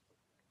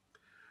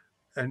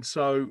 And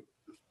so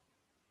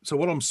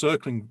what I'm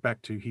circling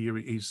back to here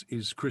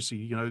is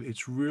Chrissy,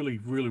 it's really,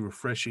 really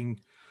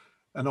refreshing.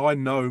 And I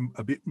know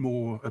a bit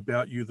more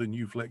about you than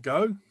you've let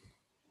go.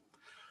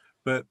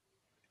 But,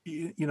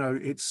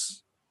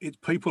 it's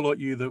people like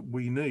you that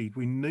we need.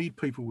 We need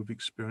people with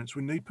experience.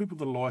 We need people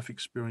with life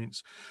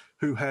experience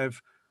who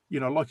have,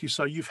 like you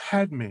say, you've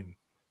had men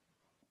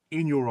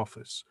in your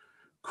office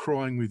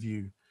crying with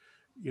you.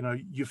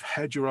 You've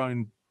had your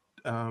own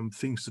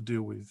things to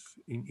deal with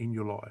in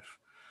your life.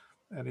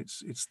 And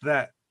it's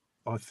that,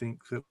 I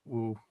think, that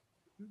will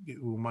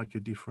make a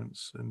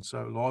difference. And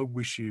so I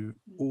wish you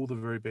all the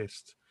very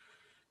best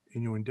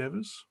in your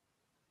endeavours.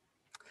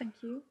 Thank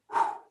you.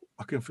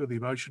 I can feel the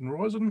emotion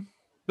rising,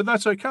 but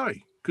that's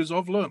okay, because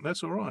I've learnt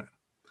that's all right.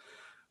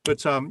 But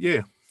so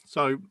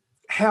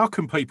how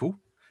can people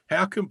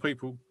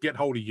get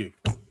hold of you?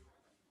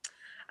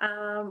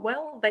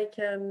 Well, they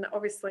can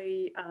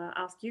obviously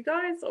ask you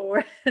guys,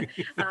 or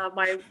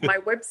my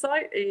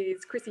website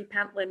is Chrissy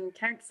Pantlin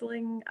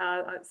Counselling.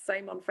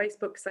 Same on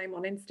Facebook, same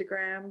on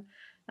Instagram.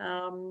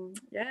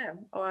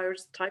 Or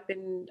just type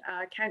in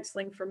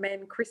counselling for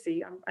men,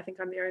 Chrissy. I think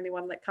I'm the only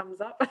one that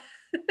comes up.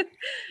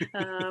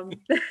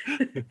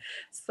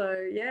 So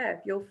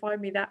you'll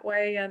find me that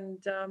way. And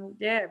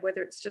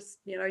whether it's just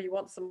you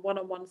want some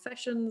one-on-one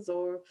sessions,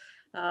 or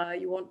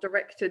you want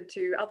directed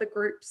to other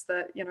groups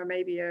that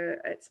maybe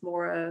it's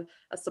more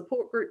a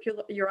support group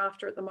you're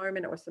after at the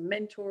moment, or some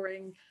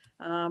mentoring.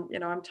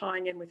 I'm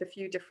tying in with a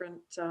few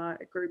different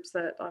groups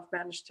that I've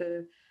managed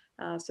to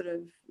sort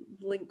of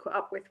link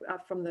up with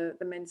from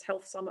the Men's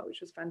Health Summit,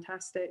 which was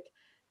fantastic,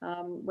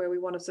 where we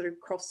want to sort of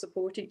cross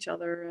support each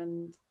other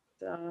and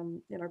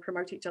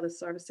promote each other's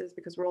services,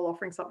 because we're all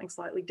offering something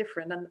slightly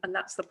different. And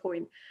that's the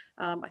point,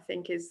 I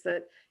think, is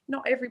that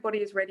not everybody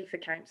is ready for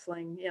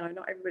counselling.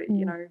 Not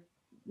everybody,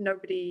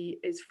 nobody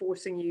is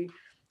forcing you,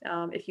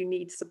 if you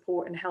need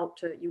support and help,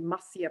 you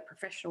must see a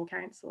professional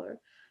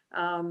counsellor.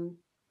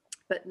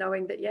 But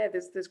knowing that,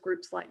 there's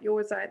groups like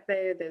yours out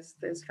there,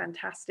 there's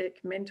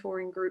fantastic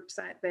mentoring groups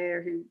out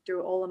there who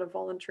do it all on a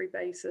voluntary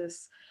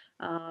basis,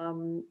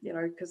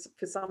 because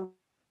for some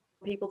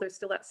people there's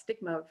still that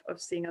stigma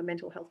of seeing a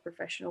mental health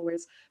professional,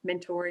 whereas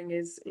mentoring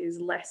is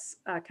less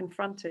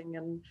confronting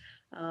and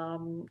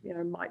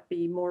might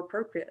be more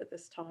appropriate at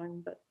this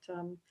time. But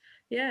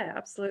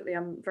absolutely,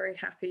 I'm very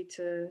happy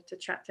to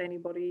chat to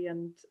anybody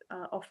and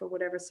offer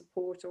whatever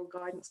support or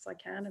guidance I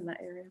can in that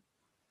area.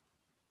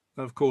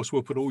 Of course,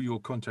 we'll put all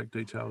your contact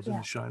details in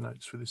the show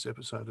notes for this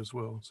episode as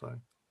well. So,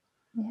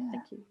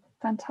 thank you.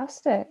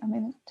 Fantastic. I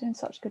mean, doing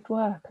such good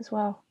work as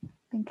well,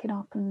 linking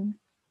up and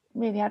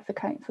really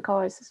advocating for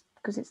guys,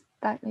 because it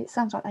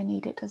sounds like they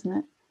need it, doesn't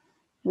it?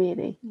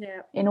 Really,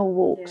 in all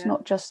walks,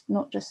 not just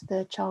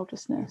the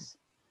childlessness.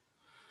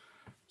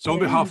 So, on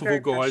behalf of all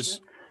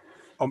guys,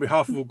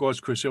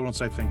 Chrissy, I want to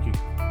say thank you.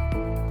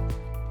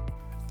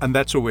 And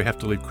that's all we have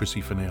to leave Chrissy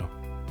for now.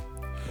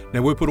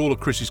 Now, we'll put all of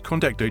Chrissy's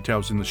contact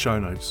details in the show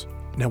notes.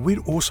 Now, we'd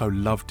also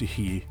love to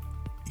hear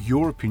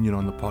your opinion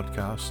on the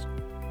podcast,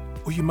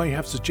 or you may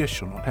have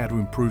suggestions on how to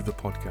improve the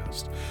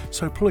podcast.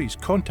 So please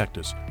contact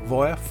us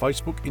via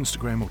Facebook,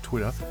 Instagram or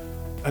Twitter,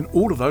 and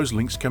all of those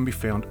links can be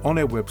found on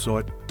our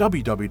website,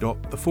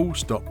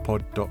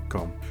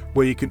 www.thefullstoppod.com,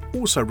 where you can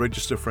also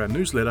register for our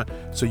newsletter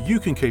so you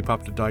can keep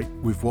up to date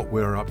with what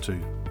we're up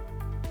to.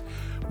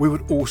 We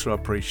would also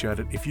appreciate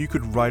it if you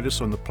could rate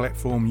us on the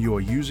platform you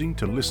are using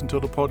to listen to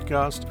the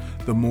podcast.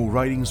 The more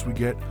ratings we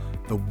get,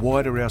 the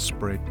wider our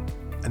spread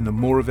and the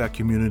more of our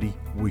community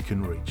we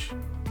can reach.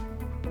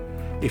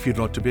 If you'd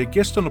like to be a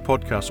guest on the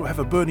podcast or have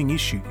a burning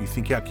issue you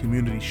think our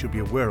community should be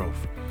aware of,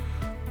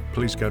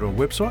 please go to our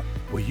website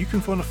where you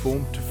can find a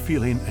form to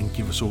fill in and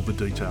give us all the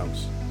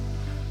details.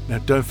 Now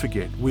don't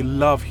forget, we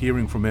love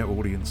hearing from our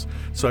audience,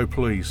 so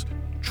please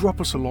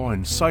drop us a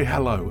line, say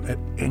hello at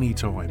any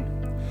time.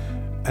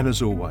 And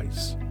as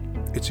always,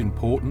 it's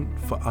important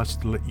for us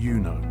to let you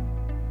know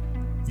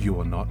you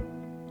are not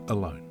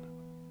alone.